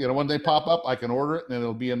get it. When they pop up, I can order it, and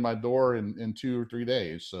it'll be in my door in 2 or 3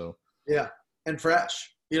 days. So yeah, and fresh.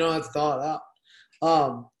 You don't have to thaw it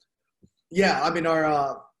out. Yeah, I mean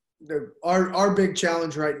our big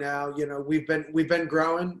challenge right now, we've been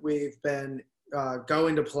growing, we've been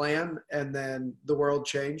going to plan, and then the world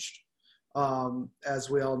changed, as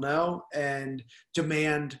we all know, and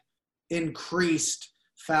demand increased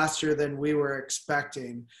faster than we were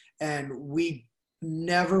expecting, and we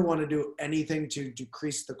never want to do anything to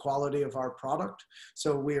decrease the quality of our product.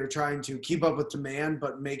 So we are trying to keep up with demand,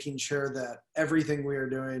 but making sure that everything we are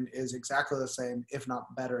doing is exactly the same, if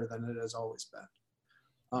not better than it has always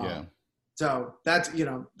been. Yeah. So that's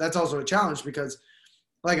also a challenge, because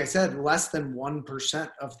like I said, less than 1%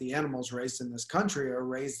 of the animals raised in this country are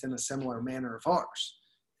raised in a similar manner of ours.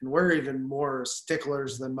 And we're even more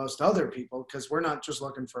sticklers than most other people, because we're not just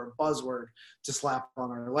looking for a buzzword to slap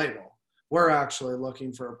on our label. We're actually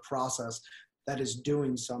looking for a process that is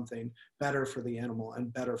doing something better for the animal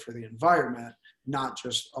and better for the environment, not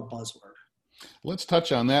just a buzzword. Let's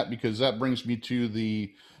touch on that, because that brings me to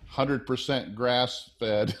the 100% grass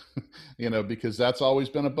fed, because that's always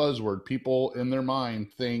been a buzzword. People in their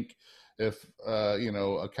mind think if,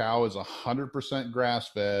 a cow is 100% grass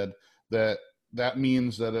fed, that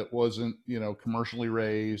means that it wasn't, commercially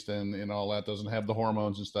raised and all that, doesn't have the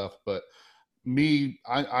hormones and stuff. But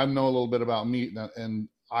I know a little bit about meat, and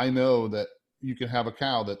I know that you can have a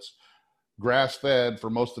cow that's grass fed for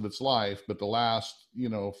most of its life, but the last,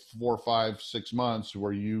 4, 5, 6 months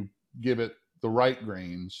where you give it the right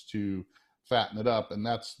grains to fatten it up. And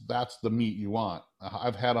that's the meat you want.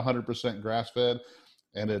 I've had 100% grass fed,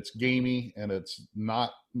 and it's gamey, and it's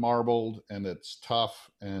not marbled, and it's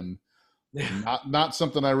tough, and not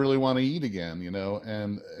something I really want to eat again,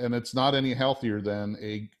 and it's not any healthier than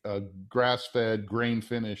a grass-fed,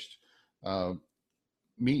 grain-finished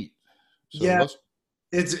meat. So yeah,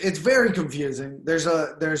 it's very confusing. There's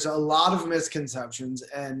a lot of misconceptions,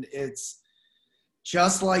 and it's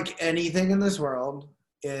just like anything in this world.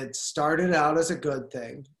 It started out as a good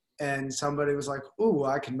thing, and somebody was like, ooh,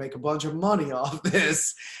 I can make a bunch of money off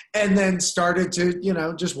this. And then started to,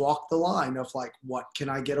 just walk the line of like, what can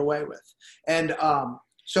I get away with? And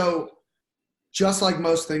so just like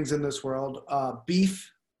most things in this world, beef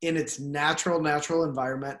in its natural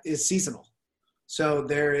environment is seasonal. So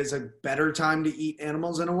there is a better time to eat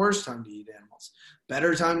animals and a worse time to eat animals.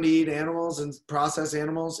 Better time to eat animals and process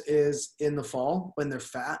animals is in the fall, when they're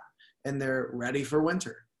fat and they're ready for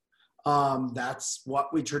winter. That's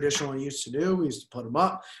what we traditionally used to do. We used to put them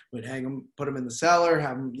up, we'd hang them, put them in the cellar,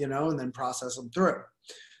 have them, and then process them through.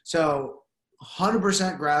 So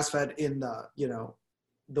 100% grass-fed in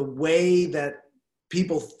the way that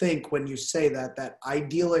people think when you say that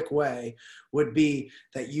idyllic way would be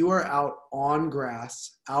that you are out on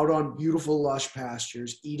grass, out on beautiful lush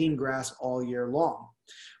pastures, eating grass all year long.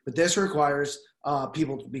 But this requires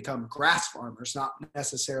people to become grass farmers, not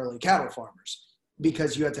necessarily cattle farmers,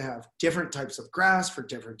 because you have to have different types of grass for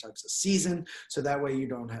different types of season. So that way you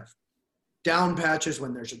don't have down patches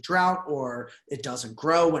when there's a drought, or it doesn't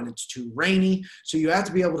grow when it's too rainy. So you have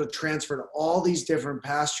to be able to transfer to all these different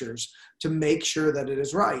pastures to make sure that it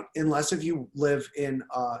is right. Unless if you live in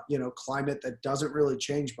climate that doesn't really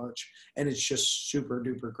change much, and it's just super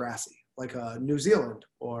duper grassy, like New Zealand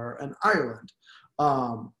or an Ireland.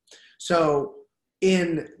 So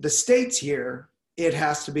in the States here, it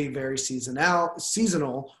has to be very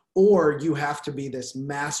seasonal, or you have to be this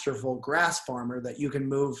masterful grass farmer that you can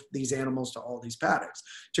move these animals to all these paddocks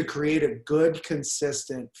to create a good,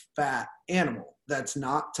 consistent, fat animal that's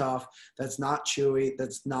not tough, that's not chewy,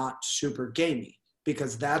 that's not super gamey,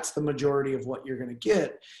 because that's the majority of what you're going to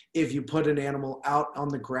get if you put an animal out on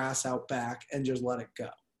the grass out back and just let it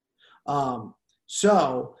go.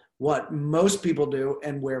 So what most people do,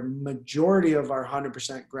 and where majority of our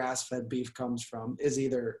 100% grass-fed beef comes from, is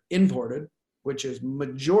either imported, which is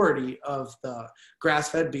majority of the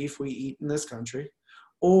grass-fed beef we eat in this country,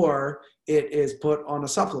 or it is put on a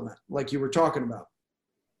supplement like you were talking about.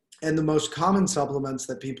 And the most common supplements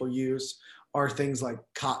that people use are things like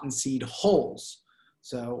cottonseed hulls.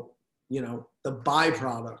 So, the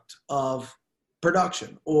byproduct of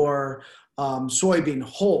production, or soybean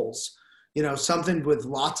hulls, something with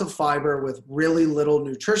lots of fiber with really little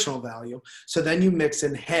nutritional value. So then you mix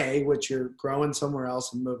in hay, which you're growing somewhere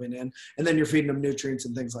else and moving in, and then you're feeding them nutrients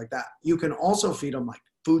and things like that. You can also feed them like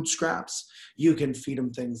food scraps. You can feed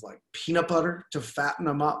them things like peanut butter to fatten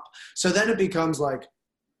them up. So then it becomes like,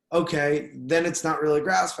 okay, then it's not really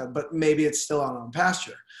grass-fed, but maybe it's still out on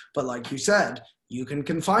pasture. But like you said, you can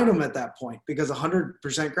confine them at that point, because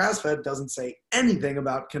 100% grass-fed doesn't say anything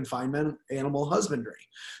about confinement animal husbandry.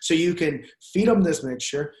 So you can feed them this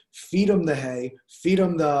mixture, feed them the hay, feed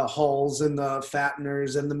them the hulls and the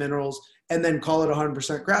fatteners and the minerals, and then call it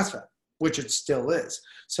 100% grass-fed, which it still is.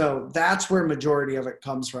 So that's where majority of it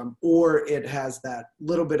comes from, or it has that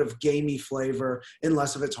little bit of gamey flavor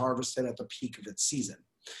unless if it's harvested at the peak of its season.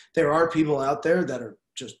 There are people out there that are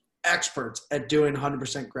just experts at doing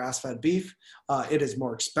 100% grass-fed beef. It is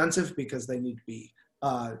more expensive because they need to be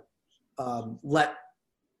let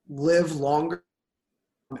live longer,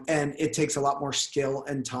 and it takes a lot more skill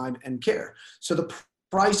and time and care. So the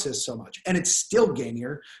price is so much, and it's still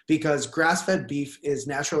gamier because grass-fed beef is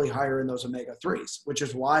naturally higher in those omega-3s, which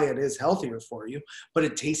is why it is healthier for you, but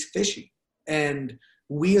it tastes fishy. And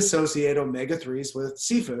we associate omega-3s with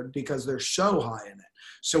seafood because they're so high in it.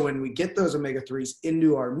 So when we get those omega-3s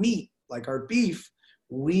into our meat, like our beef,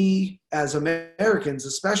 we as Americans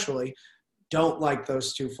especially don't like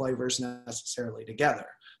those two flavors necessarily together.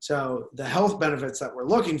 So the health benefits that we're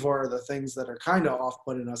looking for are the things that are kind of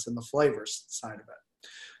off-putting us in the flavors side of it.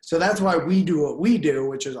 So that's why we do what we do,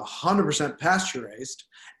 which is 100% pasture-raised,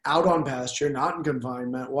 out on pasture, not in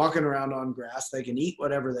confinement, walking around on grass. They can eat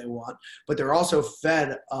whatever they want, but they're also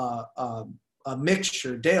fed a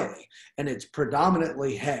mixture daily. And it's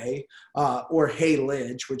predominantly hay or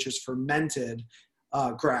haylage, which is fermented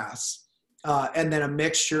grass, and then a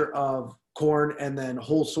mixture of corn and then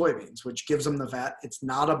whole soybeans, which gives them the fat. It's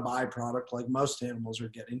not a byproduct like most animals are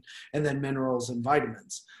getting, and then minerals and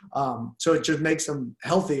vitamins. So it just makes them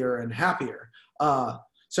healthier and happier.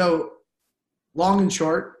 So long and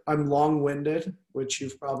short, I'm long-winded, which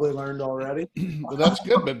you've probably learned already. Well, that's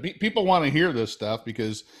good, but people want to hear this stuff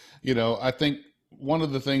because, I think one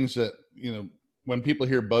of the things that, when people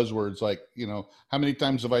hear buzzwords like, how many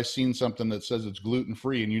times have I seen something that says it's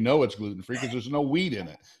gluten-free and it's gluten-free because there's no wheat in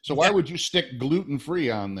it. So why would you stick gluten-free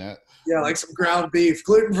on that? Yeah, like some ground beef,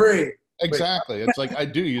 gluten-free. Exactly. It's like,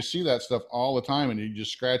 you see that stuff all the time and you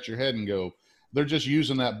just scratch your head and go, they're just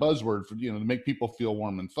using that buzzword for, to make people feel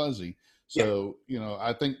warm and fuzzy. So,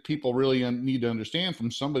 I think people really need to understand from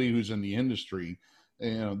somebody who's in the industry,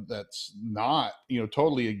 that's not,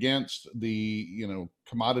 totally against the,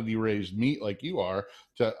 commodity raised meat like you are,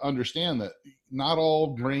 to understand that not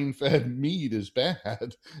all grain fed meat is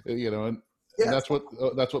bad, and that's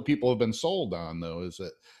what people have been sold on, though, is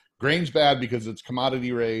that grain's bad because it's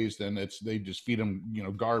commodity raised and they just feed them,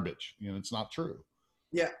 garbage. It's not true.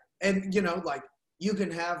 Yeah. And, like you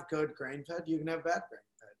can have good grain fed, you can have bad grain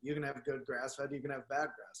fed, you can have good grass fed, you can have bad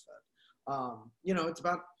grass fed. It's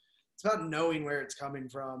about knowing where it's coming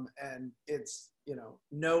from, and it's,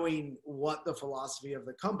 knowing what the philosophy of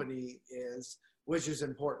the company is, which is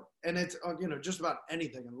important. And it's, just about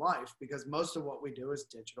anything in life, because most of what we do is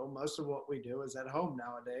digital. Most of what we do is at home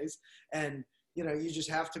nowadays. And, you just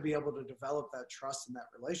have to be able to develop that trust and that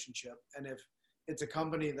relationship. And if it's a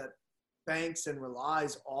company that banks and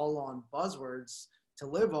relies all on buzzwords to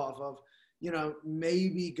live off of,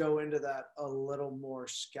 maybe go into that a little more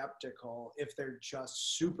skeptical if they're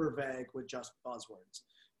just super vague with just buzzwords.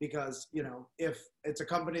 Because, if it's a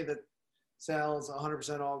company that sells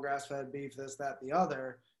 100% all grass-fed beef, this, that, the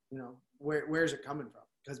other, where's it coming from?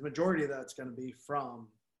 Because majority of that's going to be from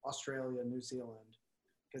Australia, New Zealand,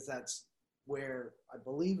 because that's where I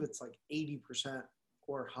believe it's like 80%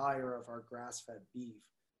 or higher of our grass-fed beef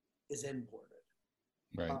is imported.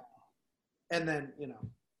 Right. And then,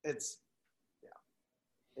 it's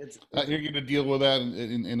you're going to deal with that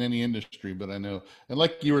in any industry, but I know, and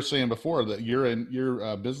like you were saying before, that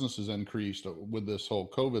your business has increased with this whole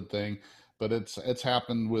COVID thing, but it's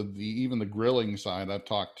happened with even the grilling side. I've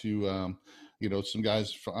talked to some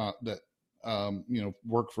guys that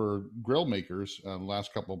work for grill makers. The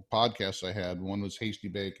last couple of podcasts I had, one was Hasty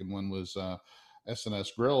Bake and one was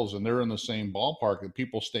SNS grills, and they're in the same ballpark of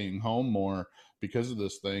people staying home more because of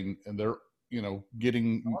this thing, and they're,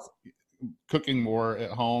 getting cooking more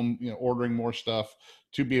at home, ordering more stuff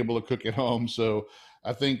to be able to cook at home. So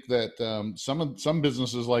I think that some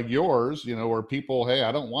businesses like yours, where people, hey,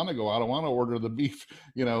 I don't want to go, I don't want to order the beef,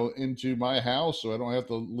 into my house, so I don't have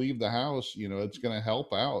to leave the house. It's going to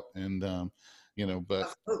help out, and but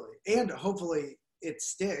absolutely, and hopefully it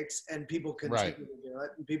sticks, and people continue right. to do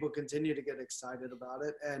it, and people continue to get excited about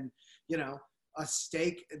it, and a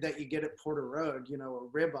steak that you get at Porter Road,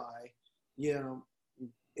 a ribeye,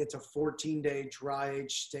 it's a 14-day dry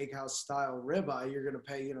aged steakhouse style ribeye. You're going to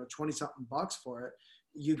pay, 20 something bucks for it.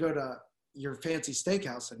 You go to your fancy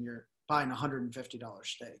steakhouse and you're buying $150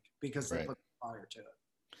 steak because they right. put fire to it.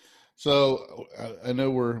 So I know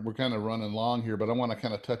we're kind of running long here, but I want to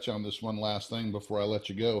kind of touch on this one last thing before I let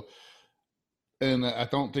you go. And I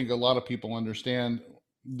don't think a lot of people understand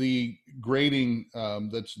the grading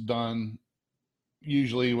that's done.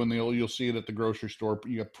 Usually when you'll see it at the grocery store,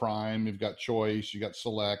 you got Prime, you've got Choice, you got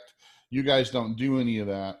Select. You guys don't do any of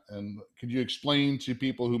that. And could you explain to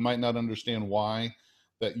people who might not understand why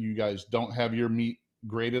that you guys don't have your meat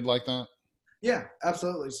graded like that? Yeah,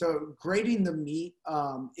 absolutely. So grading the meat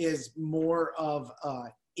is more of a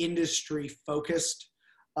industry focused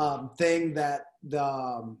thing that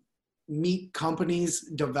the meat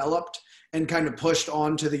companies developed and kind of pushed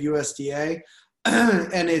on to the USDA.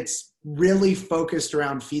 And it's really focused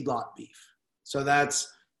around feedlot beef. So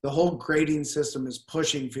that's the whole grading system is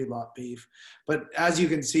pushing feedlot beef. But as you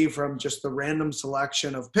can see from just the random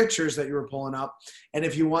selection of pictures that you were pulling up, and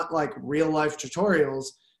if you want like real life tutorials,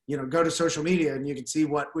 go to social media and you can see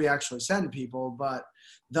what we actually send people. But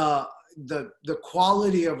the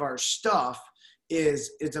quality of our stuff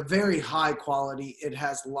it's a very high quality. It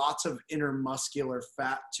has lots of intermuscular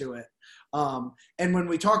fat to it. And when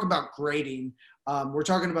we talk about grading, we're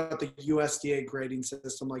talking about the USDA grading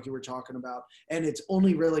system like you were talking about, and it's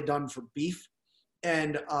only really done for beef.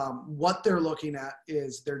 And what they're looking at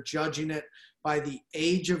is they're judging it by the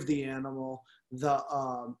age of the animal, the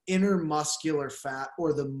intermuscular fat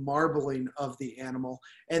or the marbling of the animal,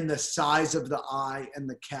 and the size of the eye and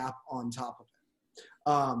the cap on top of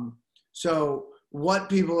it. So what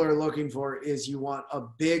people are looking for is you want a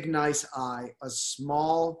big, nice eye, a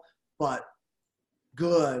small but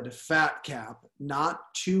good fat cap, not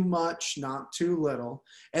too much, not too little,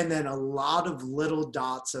 and then a lot of little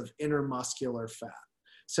dots of intermuscular fat.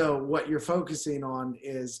 So what you're focusing on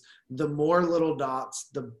is the more little dots,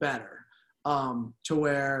 the better, to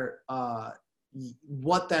where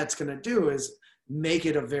what that's going to do is make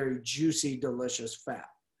it a very juicy, delicious fat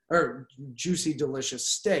or juicy, delicious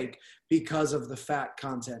steak because of the fat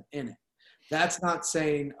content in it. That's not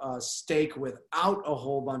saying a steak without a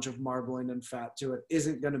whole bunch of marbling and fat to it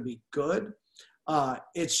isn't going to be good.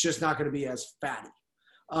 It's just not going to be as fatty.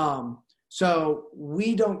 So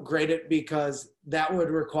we don't grade it because that would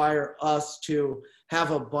require us to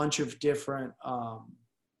have a bunch of different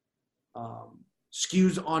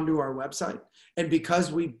SKUs onto our website. And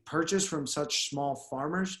because we purchase from such small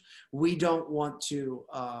farmers, we don't want to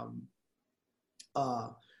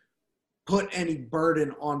put any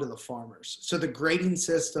burden onto the farmers. So the grading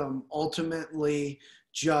system ultimately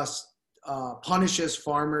just punishes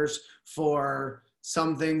farmers for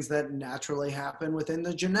some things that naturally happen within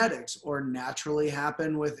the genetics or naturally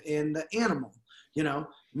happen within the animal.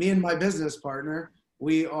 Me and my business partner,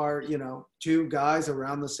 we are, two guys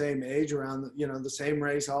around the same age, around, the same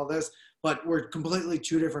race, all this, but we're completely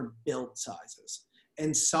two different build sizes.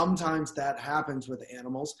 And sometimes that happens with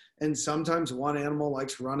animals. And sometimes one animal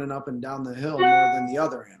likes running up and down the hill more than the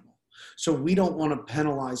other animal. So we don't want to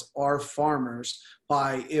penalize our farmers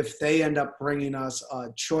by, if they end up bringing us a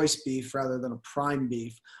choice beef rather than a prime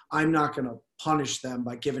beef, I'm not going to punish them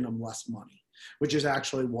by giving them less money, which is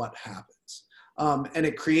actually what happens. And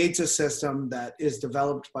it creates a system that is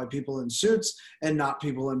developed by people in suits and not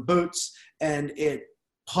people in boots. And it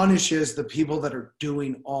punishes the people that are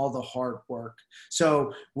doing all the hard work.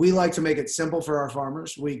 So we like to make it simple for our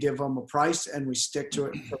farmers. We give them a price and we stick to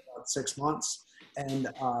it for about 6 months. And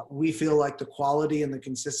we feel like the quality and the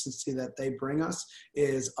consistency that they bring us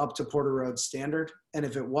is up to Porter Road standard. And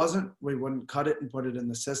if it wasn't, we wouldn't cut it and put it in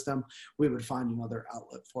the system. We would find another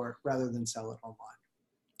outlet for it rather than sell it online.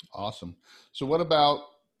 Awesome. So what about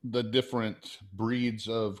the different breeds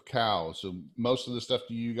of cows? So most of the stuff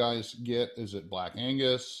that you guys get, is it Black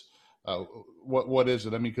Angus? What is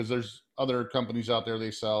it? I mean, because there's other companies out there, they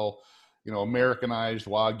sell, Americanized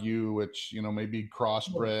Wagyu, which, may be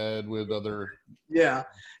crossbred with other. Yeah.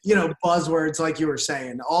 Buzzwords, like you were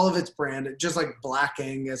saying, all of it's branded, just like Black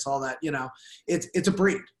Angus, all that, it's a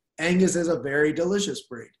breed. Angus is a very delicious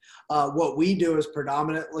breed. What we do is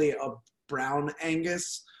predominantly a brown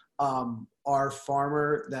Angus. Our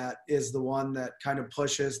farmer that is the one that kind of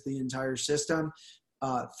pushes the entire system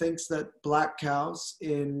thinks that black cows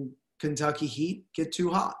in Kentucky heat get too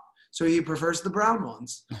hot. So he prefers the brown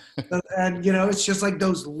ones. And, it's just like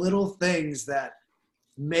those little things that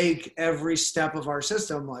make every step of our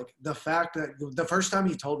system. Like the fact that the first time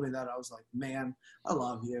he told me that, I was like, man, I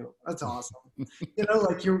love you. That's awesome.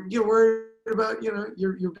 Like you're worried about,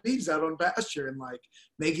 your beeves out on pasture and like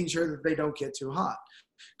making sure that they don't get too hot.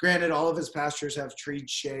 Granted, all of his pastures have treed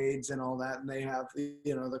shades and all that, and they have,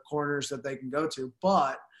 the corners that they can go to,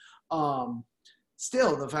 but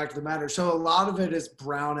still, the fact of the matter. So a lot of it is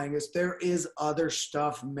brown Angus. There is other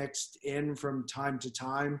stuff mixed in from time to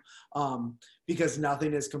time because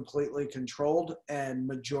nothing is completely controlled, and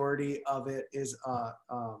majority of it is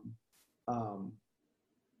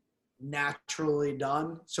naturally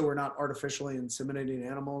done. So we're not artificially inseminating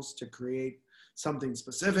animals to create something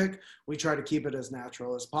specific. We try to keep it as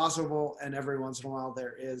natural as possible, and every once in a while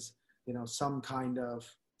there is, some kind of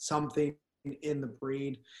something in the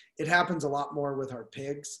breed. It happens a lot more with our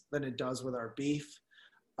pigs than it does with our beef.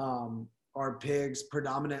 Our pigs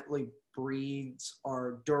predominantly breeds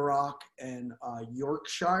are Duroc and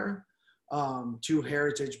Yorkshire, two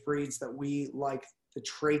heritage breeds that we like the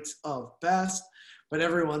traits of best. But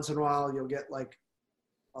every once in a while you'll get like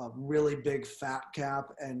a really big fat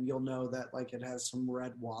cap, and you'll know that like it has some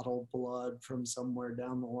red wattle blood from somewhere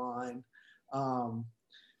down the line.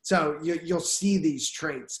 So you'll see these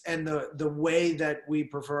traits, and the way that we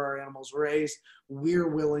prefer our animals raised, we're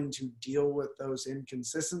willing to deal with those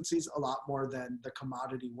inconsistencies a lot more than the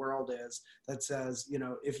commodity world is, that says,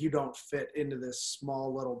 if you don't fit into this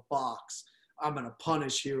small little box, I'm going to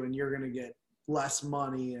punish you and you're going to get less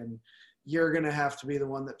money and you're going to have to be the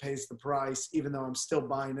one that pays the price, even though I'm still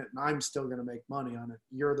buying it and I'm still going to make money on it.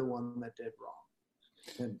 You're the one that did wrong.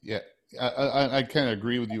 And, yeah. I kind of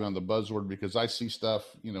agree with you on the buzzword, because I see stuff,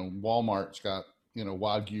 Walmart's got,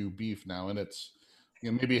 Wagyu beef now, and it's,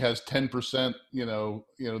 maybe has 10%,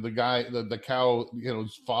 the guy, the cow,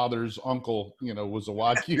 his father's uncle, was a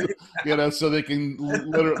Wagyu, so they can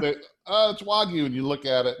literally, it's Wagyu. And you look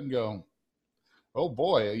at it and go, oh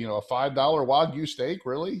boy, a $5 Wagyu steak,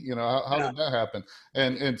 really? How did that happen?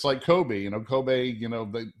 And it's like Kobe, Kobe,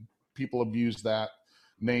 people abuse that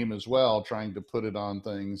name as well, trying to put it on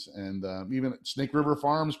things. And even Snake River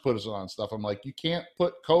Farms puts it on stuff. I'm like, you can't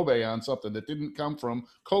put Kobe on something that didn't come from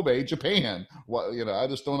Kobe, Japan. I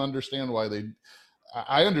just don't understand why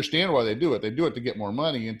I understand why they do it. They do it to get more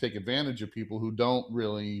money and take advantage of people who don't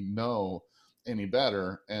really know any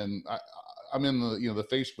better. And I'm in the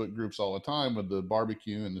Facebook groups all the time with the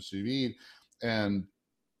barbecue and the sous vide, and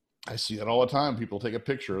I see it all the time. People take a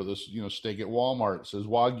picture of this, steak at Walmart, it says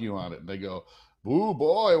Wagyu on it, and they go, "Ooh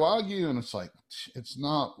boy, Wagyu," and it's like, it's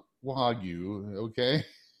not Wagyu, okay?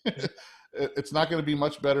 It's not going to be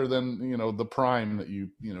much better than the prime that you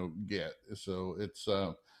get. So it's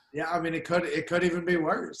yeah, I mean, it could even be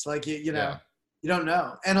worse. Like yeah. You don't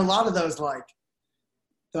know, and a lot of those like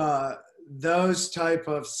those type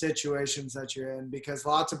of situations that you're in, because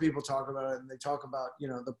lots of people talk about it and they talk about,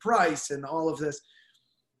 the price and all of this.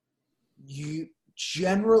 You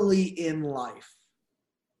generally in life,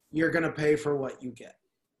 you're going to pay for what you get.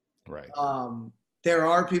 Right. There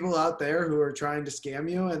are people out there who are trying to scam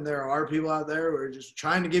you, and there are people out there who are just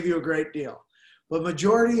trying to give you a great deal. But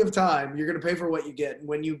majority of time, you're going to pay for what you get. And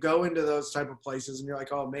when you go into those type of places and you're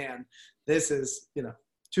like, oh man, this is,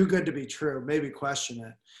 too good to be true, maybe question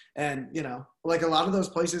it. And, like a lot of those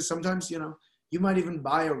places, sometimes, you might even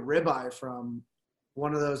buy a ribeye from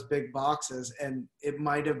one of those big boxes, and it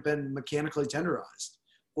might have been mechanically tenderized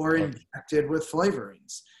or injected with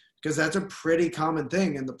flavorings, because that's a pretty common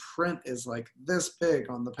thing. And the print is like this big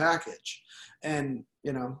on the package. And,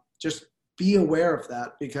 just be aware of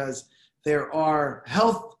that, because there are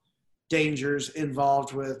health dangers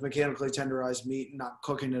involved with mechanically tenderized meat and not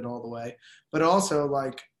cooking it all the way, but also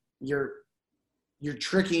like you're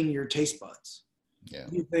tricking your taste buds. Yeah.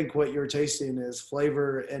 You think what you're tasting is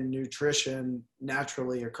flavor and nutrition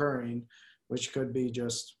naturally occurring, which could be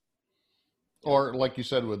just. Or like you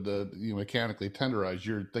said, with the mechanically tenderized,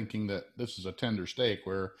 you're thinking that this is a tender steak,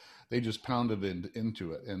 where they just pounded it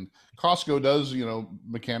into it. And Costco does,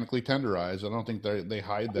 mechanically tenderize. I don't think they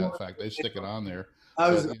hide that fact. They stick it on there.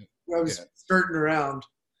 I was skirting around.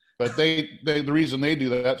 But the reason they do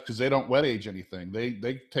that is because they don't wet age anything.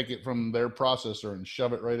 They take it from their processor and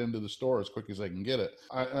shove it right into the store as quick as they can get it.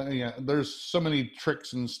 There's so many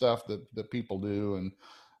tricks and stuff that people do, and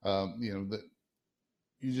that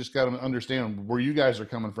you just got to understand where you guys are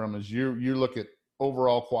coming from. Is you look at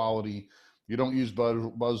overall quality. You don't use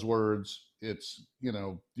buzzwords. It's, you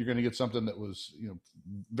know, you're going to get something that was, you know,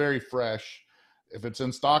 very fresh. If it's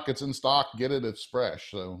in stock, it's in stock. Get it, it's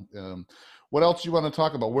fresh. So what else you want to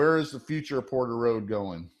talk about? Where is the future of Porter Road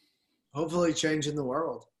going? Hopefully changing the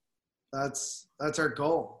world. That's our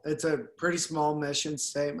goal. It's a pretty small mission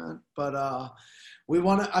statement, but we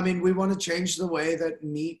want to change the way that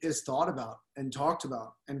meat is thought about and talked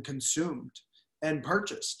about and consumed and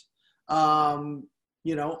purchased.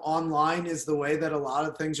 You know, online is the way that a lot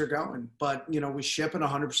of things are going, but, you know, we ship in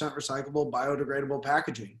 100% recyclable, biodegradable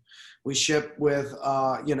packaging. We ship with,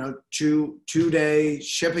 you know, two-day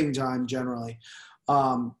shipping time generally.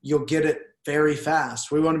 You'll get it very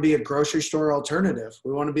fast. We want to be a grocery store alternative.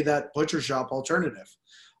 We want to be that butcher shop alternative.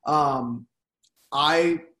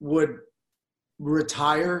 I would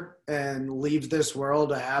retire and leave this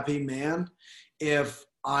world a happy man if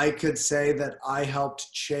I could say that I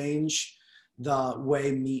helped change the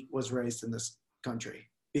way meat was raised in this country,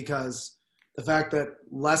 because the fact that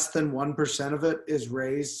less than 1% of it is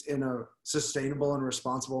raised in a sustainable and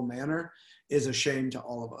responsible manner is a shame to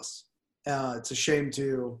all of us. It's a shame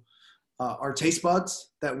to our taste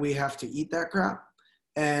buds that we have to eat that crap,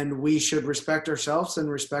 and we should respect ourselves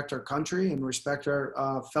and respect our country and respect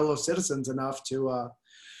our fellow citizens enough to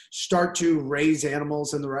start to raise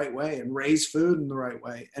animals in the right way and raise food in the right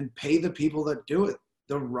way and pay the people that do it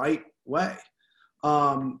the right way.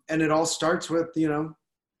 And it all starts with, you know,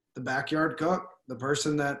 the backyard cook, the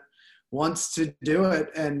person that wants to do it.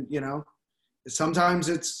 And, you know, sometimes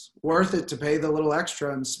it's worth it to pay the little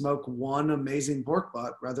extra and smoke one amazing pork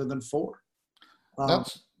butt rather than 4.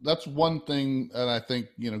 That's one thing. And I think,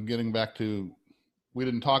 you know, getting back to, we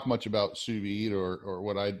didn't talk much about sous vide or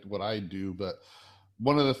what I do, but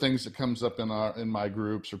one of the things that comes up in my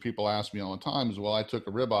groups, or people ask me all the time, is, well, I took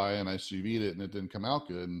a ribeye and I sous vide it and it didn't come out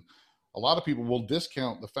good. And a lot of people will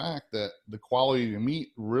discount the fact that the quality of meat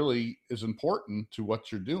really is important to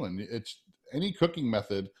what you're doing. It's, any cooking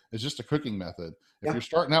method is just a cooking method. If you're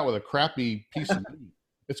starting out with a crappy piece of meat,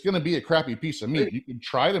 it's going to be a crappy piece of meat. You can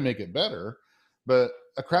try to make it better, but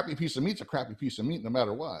a crappy piece of meat's a crappy piece of meat no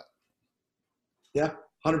matter what. Yeah,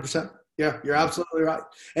 100%. Yeah, you're absolutely right.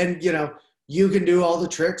 And, you know, you can do all the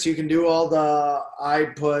tricks. You can do all the, I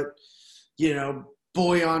put, you know,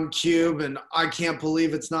 bouillon cube and I can't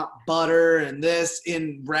believe it's not butter and this,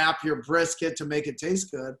 in wrap your brisket to make it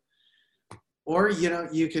taste good. Or, you know,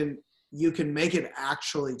 you can make it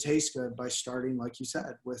actually taste good by starting, like you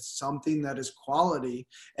said, with something that is quality.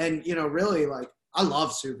 And, you know, really, like, I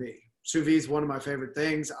love sous vide. Sous vide is one of my favorite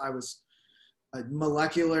things. I was a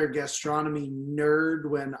molecular gastronomy nerd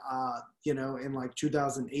when, you know, in like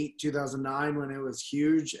 2008, 2009, when it was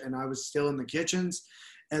huge and I was still in the kitchens.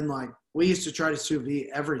 And like, we used to try to sous vide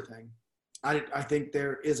everything. I think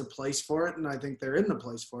there is a place for it, and I think there isn't a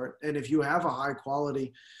place for it. And if you have a high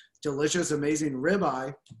quality, delicious, amazing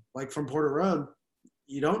ribeye, like from Porter Road,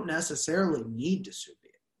 you don't necessarily need to sous vide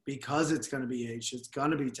it because it's going to be aged, it's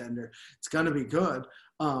going to be tender, it's going to be good.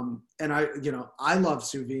 And I love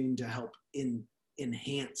sous vide to help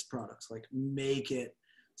enhance products, like make it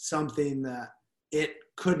something that it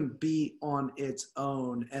couldn't be on its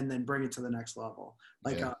own, and then bring it to the next level.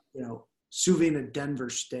 Like, you know, sous vide a Denver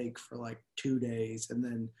steak for like 2 days and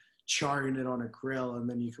then charring it on a grill, and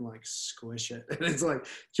then you can like squish it. And it's like,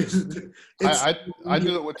 I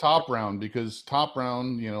do it with top round, because top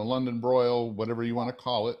round, you know, London broil, whatever you want to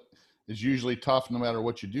call it, is usually tough no matter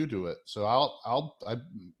what you do to it. So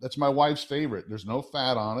that's my wife's favorite. There's no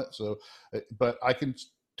fat on it. So, but I can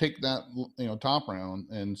take that, you know, top round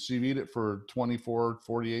and sous vide it for 24,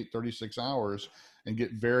 48, 36 hours and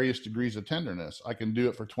get various degrees of tenderness. I can do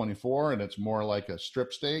it for 24 and it's more like a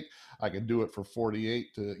strip steak. I can do it for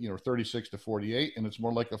 48 to, you know, 36 to 48, and it's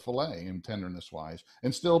more like a filet in tenderness wise,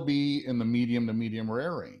 and still be in the medium to medium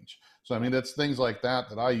rare range. So, I mean, that's things like that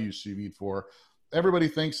I use sous vide for. Everybody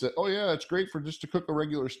thinks that, oh yeah, it's great for just to cook a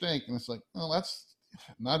regular steak. And it's like, well, that's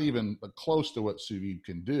not even close to what sous vide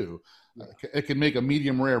can do. It can make a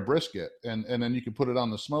medium rare brisket, and then you can put it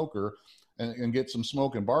on the smoker and get some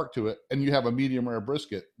smoke and bark to it, and you have a medium rare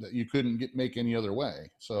brisket that you couldn't make any other way.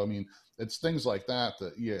 So, I mean, it's things like that,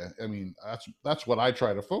 I mean, that's what I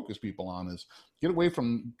try to focus people on, is get away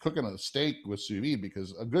from cooking a steak with sous vide,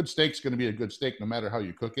 because a good steak's going to be a good steak no matter how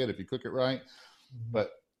you cook it, if you cook it right. Mm-hmm.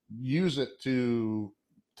 But use it to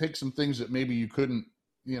take some things that maybe you couldn't,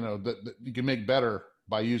 you know, that you can make better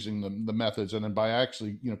by using the methods, and then by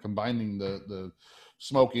actually, you know, combining the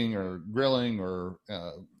smoking or grilling or,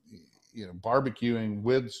 you know, barbecuing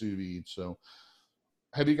with sous vide. So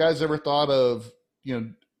have you guys ever thought of, you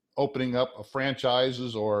know, opening up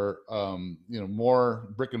franchises or, you know, more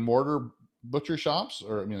brick and mortar butcher shops,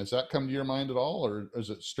 or I mean, has that come to your mind at all, or is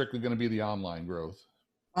it strictly going to be the online growth?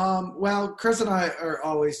 Well, Chris and I are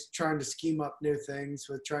always trying to scheme up new things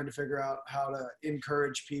with trying to figure out how to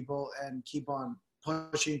encourage people and keep on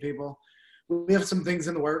pushing people. We have some things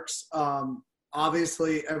in the works.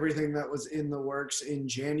 Obviously, everything that was in the works in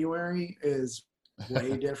January is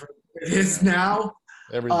way different than it is now.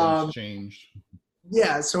 Everything's changed.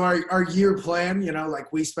 Yeah, so our year plan,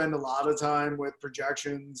 like we spend a lot of time with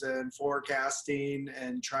projections and forecasting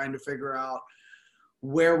and trying to figure out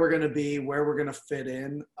where we're going to be, where we're going to fit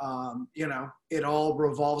in. It all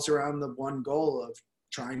revolves around the one goal of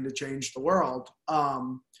trying to change the world.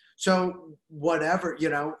 So whatever,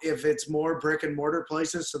 if it's more brick and mortar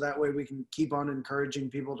places, so that way we can keep on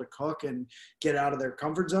encouraging people to cook and get out of their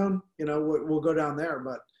comfort zone, we'll go down there.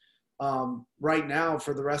 But right now,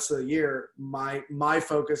 for the rest of the year, my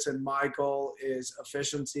focus and my goal is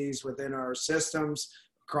efficiencies within our systems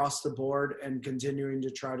across the board and continuing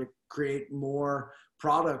to try to create more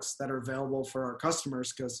products that are available for our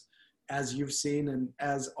customers. Because as you've seen and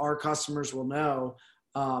as our customers will know,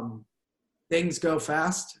 things go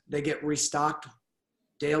fast. They get restocked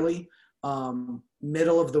daily.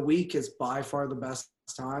 Middle of the week is by far the best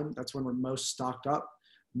time. That's when we're most stocked up.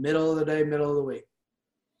 Middle of the day, middle of the week.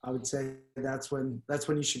 I would say that's when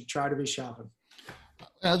you should try to be shopping.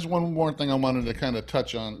 That's one more thing I wanted to kind of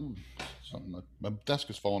touch on. Ooh, my desk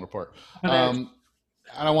is falling apart. And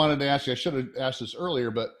I wanted to ask you, I should have asked this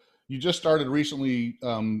earlier, but you just started recently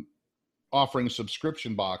offering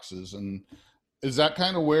subscription boxes. And is that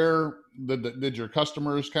kind of where did your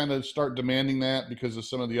customers kind of start demanding that because of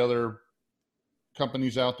some of the other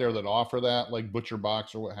companies out there that offer that, like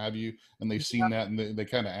ButcherBox or what have you, and they've seen that and they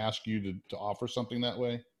kind of ask you to offer something that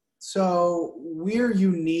way? So we're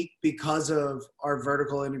unique because of our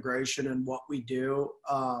vertical integration and what we do,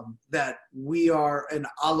 that we are an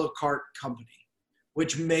a la carte company,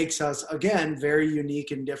 which makes us, again, very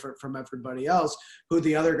unique and different from everybody else, who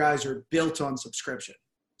the other guys are built on subscription.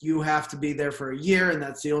 You have to be there for a year, and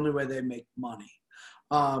that's the only way they make money.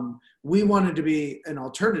 We wanted to be an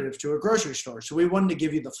alternative to a grocery store. So we wanted to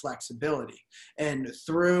give you the flexibility. And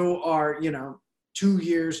through our,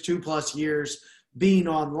 2+ years being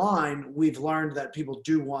online, we've learned that people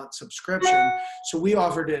do want subscription. So we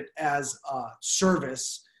offered it as a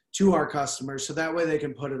service to our customers, so that way they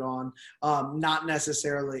can put it on, not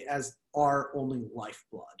necessarily as our only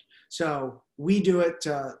lifeblood. So we do it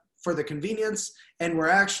for the convenience, and we're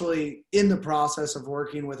actually in the process of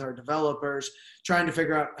working with our developers, trying to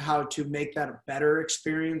figure out how to make that a better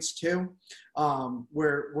experience too.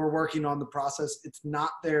 We're working on the process. It's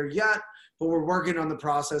not there yet, but we're working on the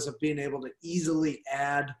process of being able to easily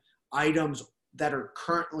add items that are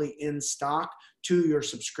currently in stock to your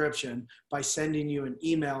subscription by sending you an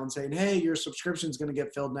email and saying, hey, your subscription is going to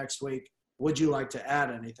get filled next week. Would you like to add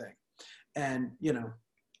anything? And,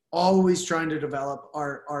 always trying to develop.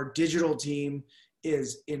 Our digital team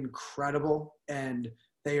is incredible, and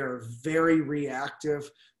they are very reactive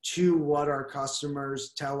to what our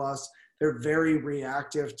customers tell us. They're very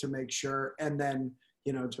reactive to make sure. And then,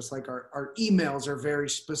 just like our emails are very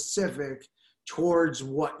specific towards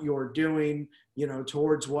what you're doing,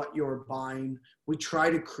 towards what you're buying. We try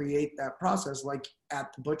to create that process like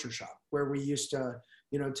at the butcher shop, where we used to,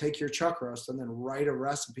 take your chuck roast and then write a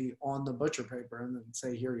recipe on the butcher paper and then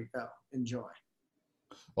say, here you go, enjoy.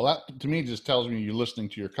 Well, that to me just tells me you're listening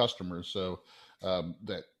to your customers. So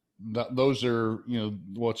that those are,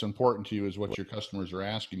 what's important to you is what your customers are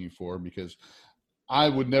asking you for, because I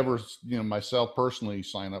would never, myself personally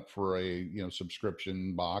sign up for a,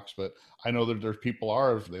 subscription box, but I know that there's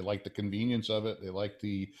people they like the convenience of it. They like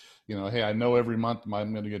the, hey, I know every month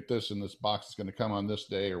I'm going to get this and this box is going to come on this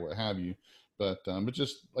day or what have you. But it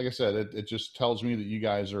just, like I said, it just tells me that you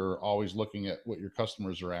guys are always looking at what your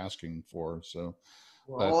customers are asking for. So,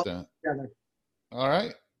 all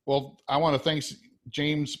right. Well, I want to thank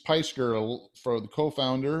James Peisker for the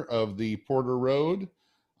co-founder of the Porter Road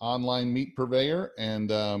online meat purveyor.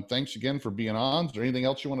 And thanks again for being on. Is there anything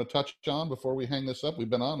else you want to touch on before we hang this up? We've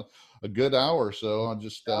been on a good hour, so I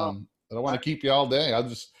just I don't want to keep you all day.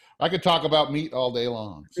 I could talk about meat all day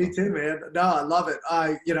long. So. Me too, man. No, I love it.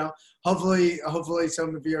 Hopefully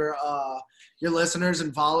some of your listeners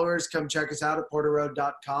and followers come check us out at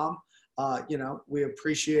porterroad.com. We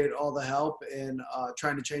appreciate all the help in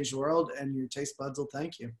trying to change the world, and your taste buds will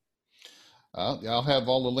thank you. I'll have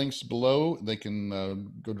all the links below. They can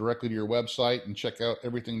go directly to your website and check out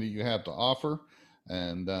everything that you have to offer.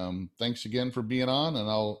 And thanks again for being on, and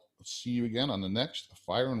I'll see you again on the next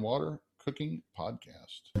Fire and Water Cooking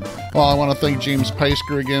Podcast. Well, I want to thank James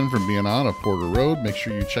Peisker again for being on a Porter Road. Make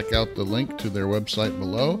sure you check out the link to their website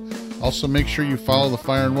below. Also, make sure you follow the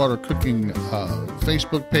Fire and Water Cooking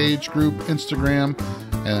Facebook page, group, Instagram,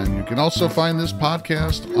 and you can also find this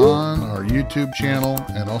podcast on our YouTube channel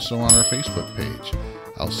and also on our Facebook page.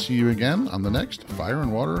 I'll see you again on the next Fire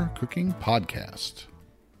and Water Cooking Podcast.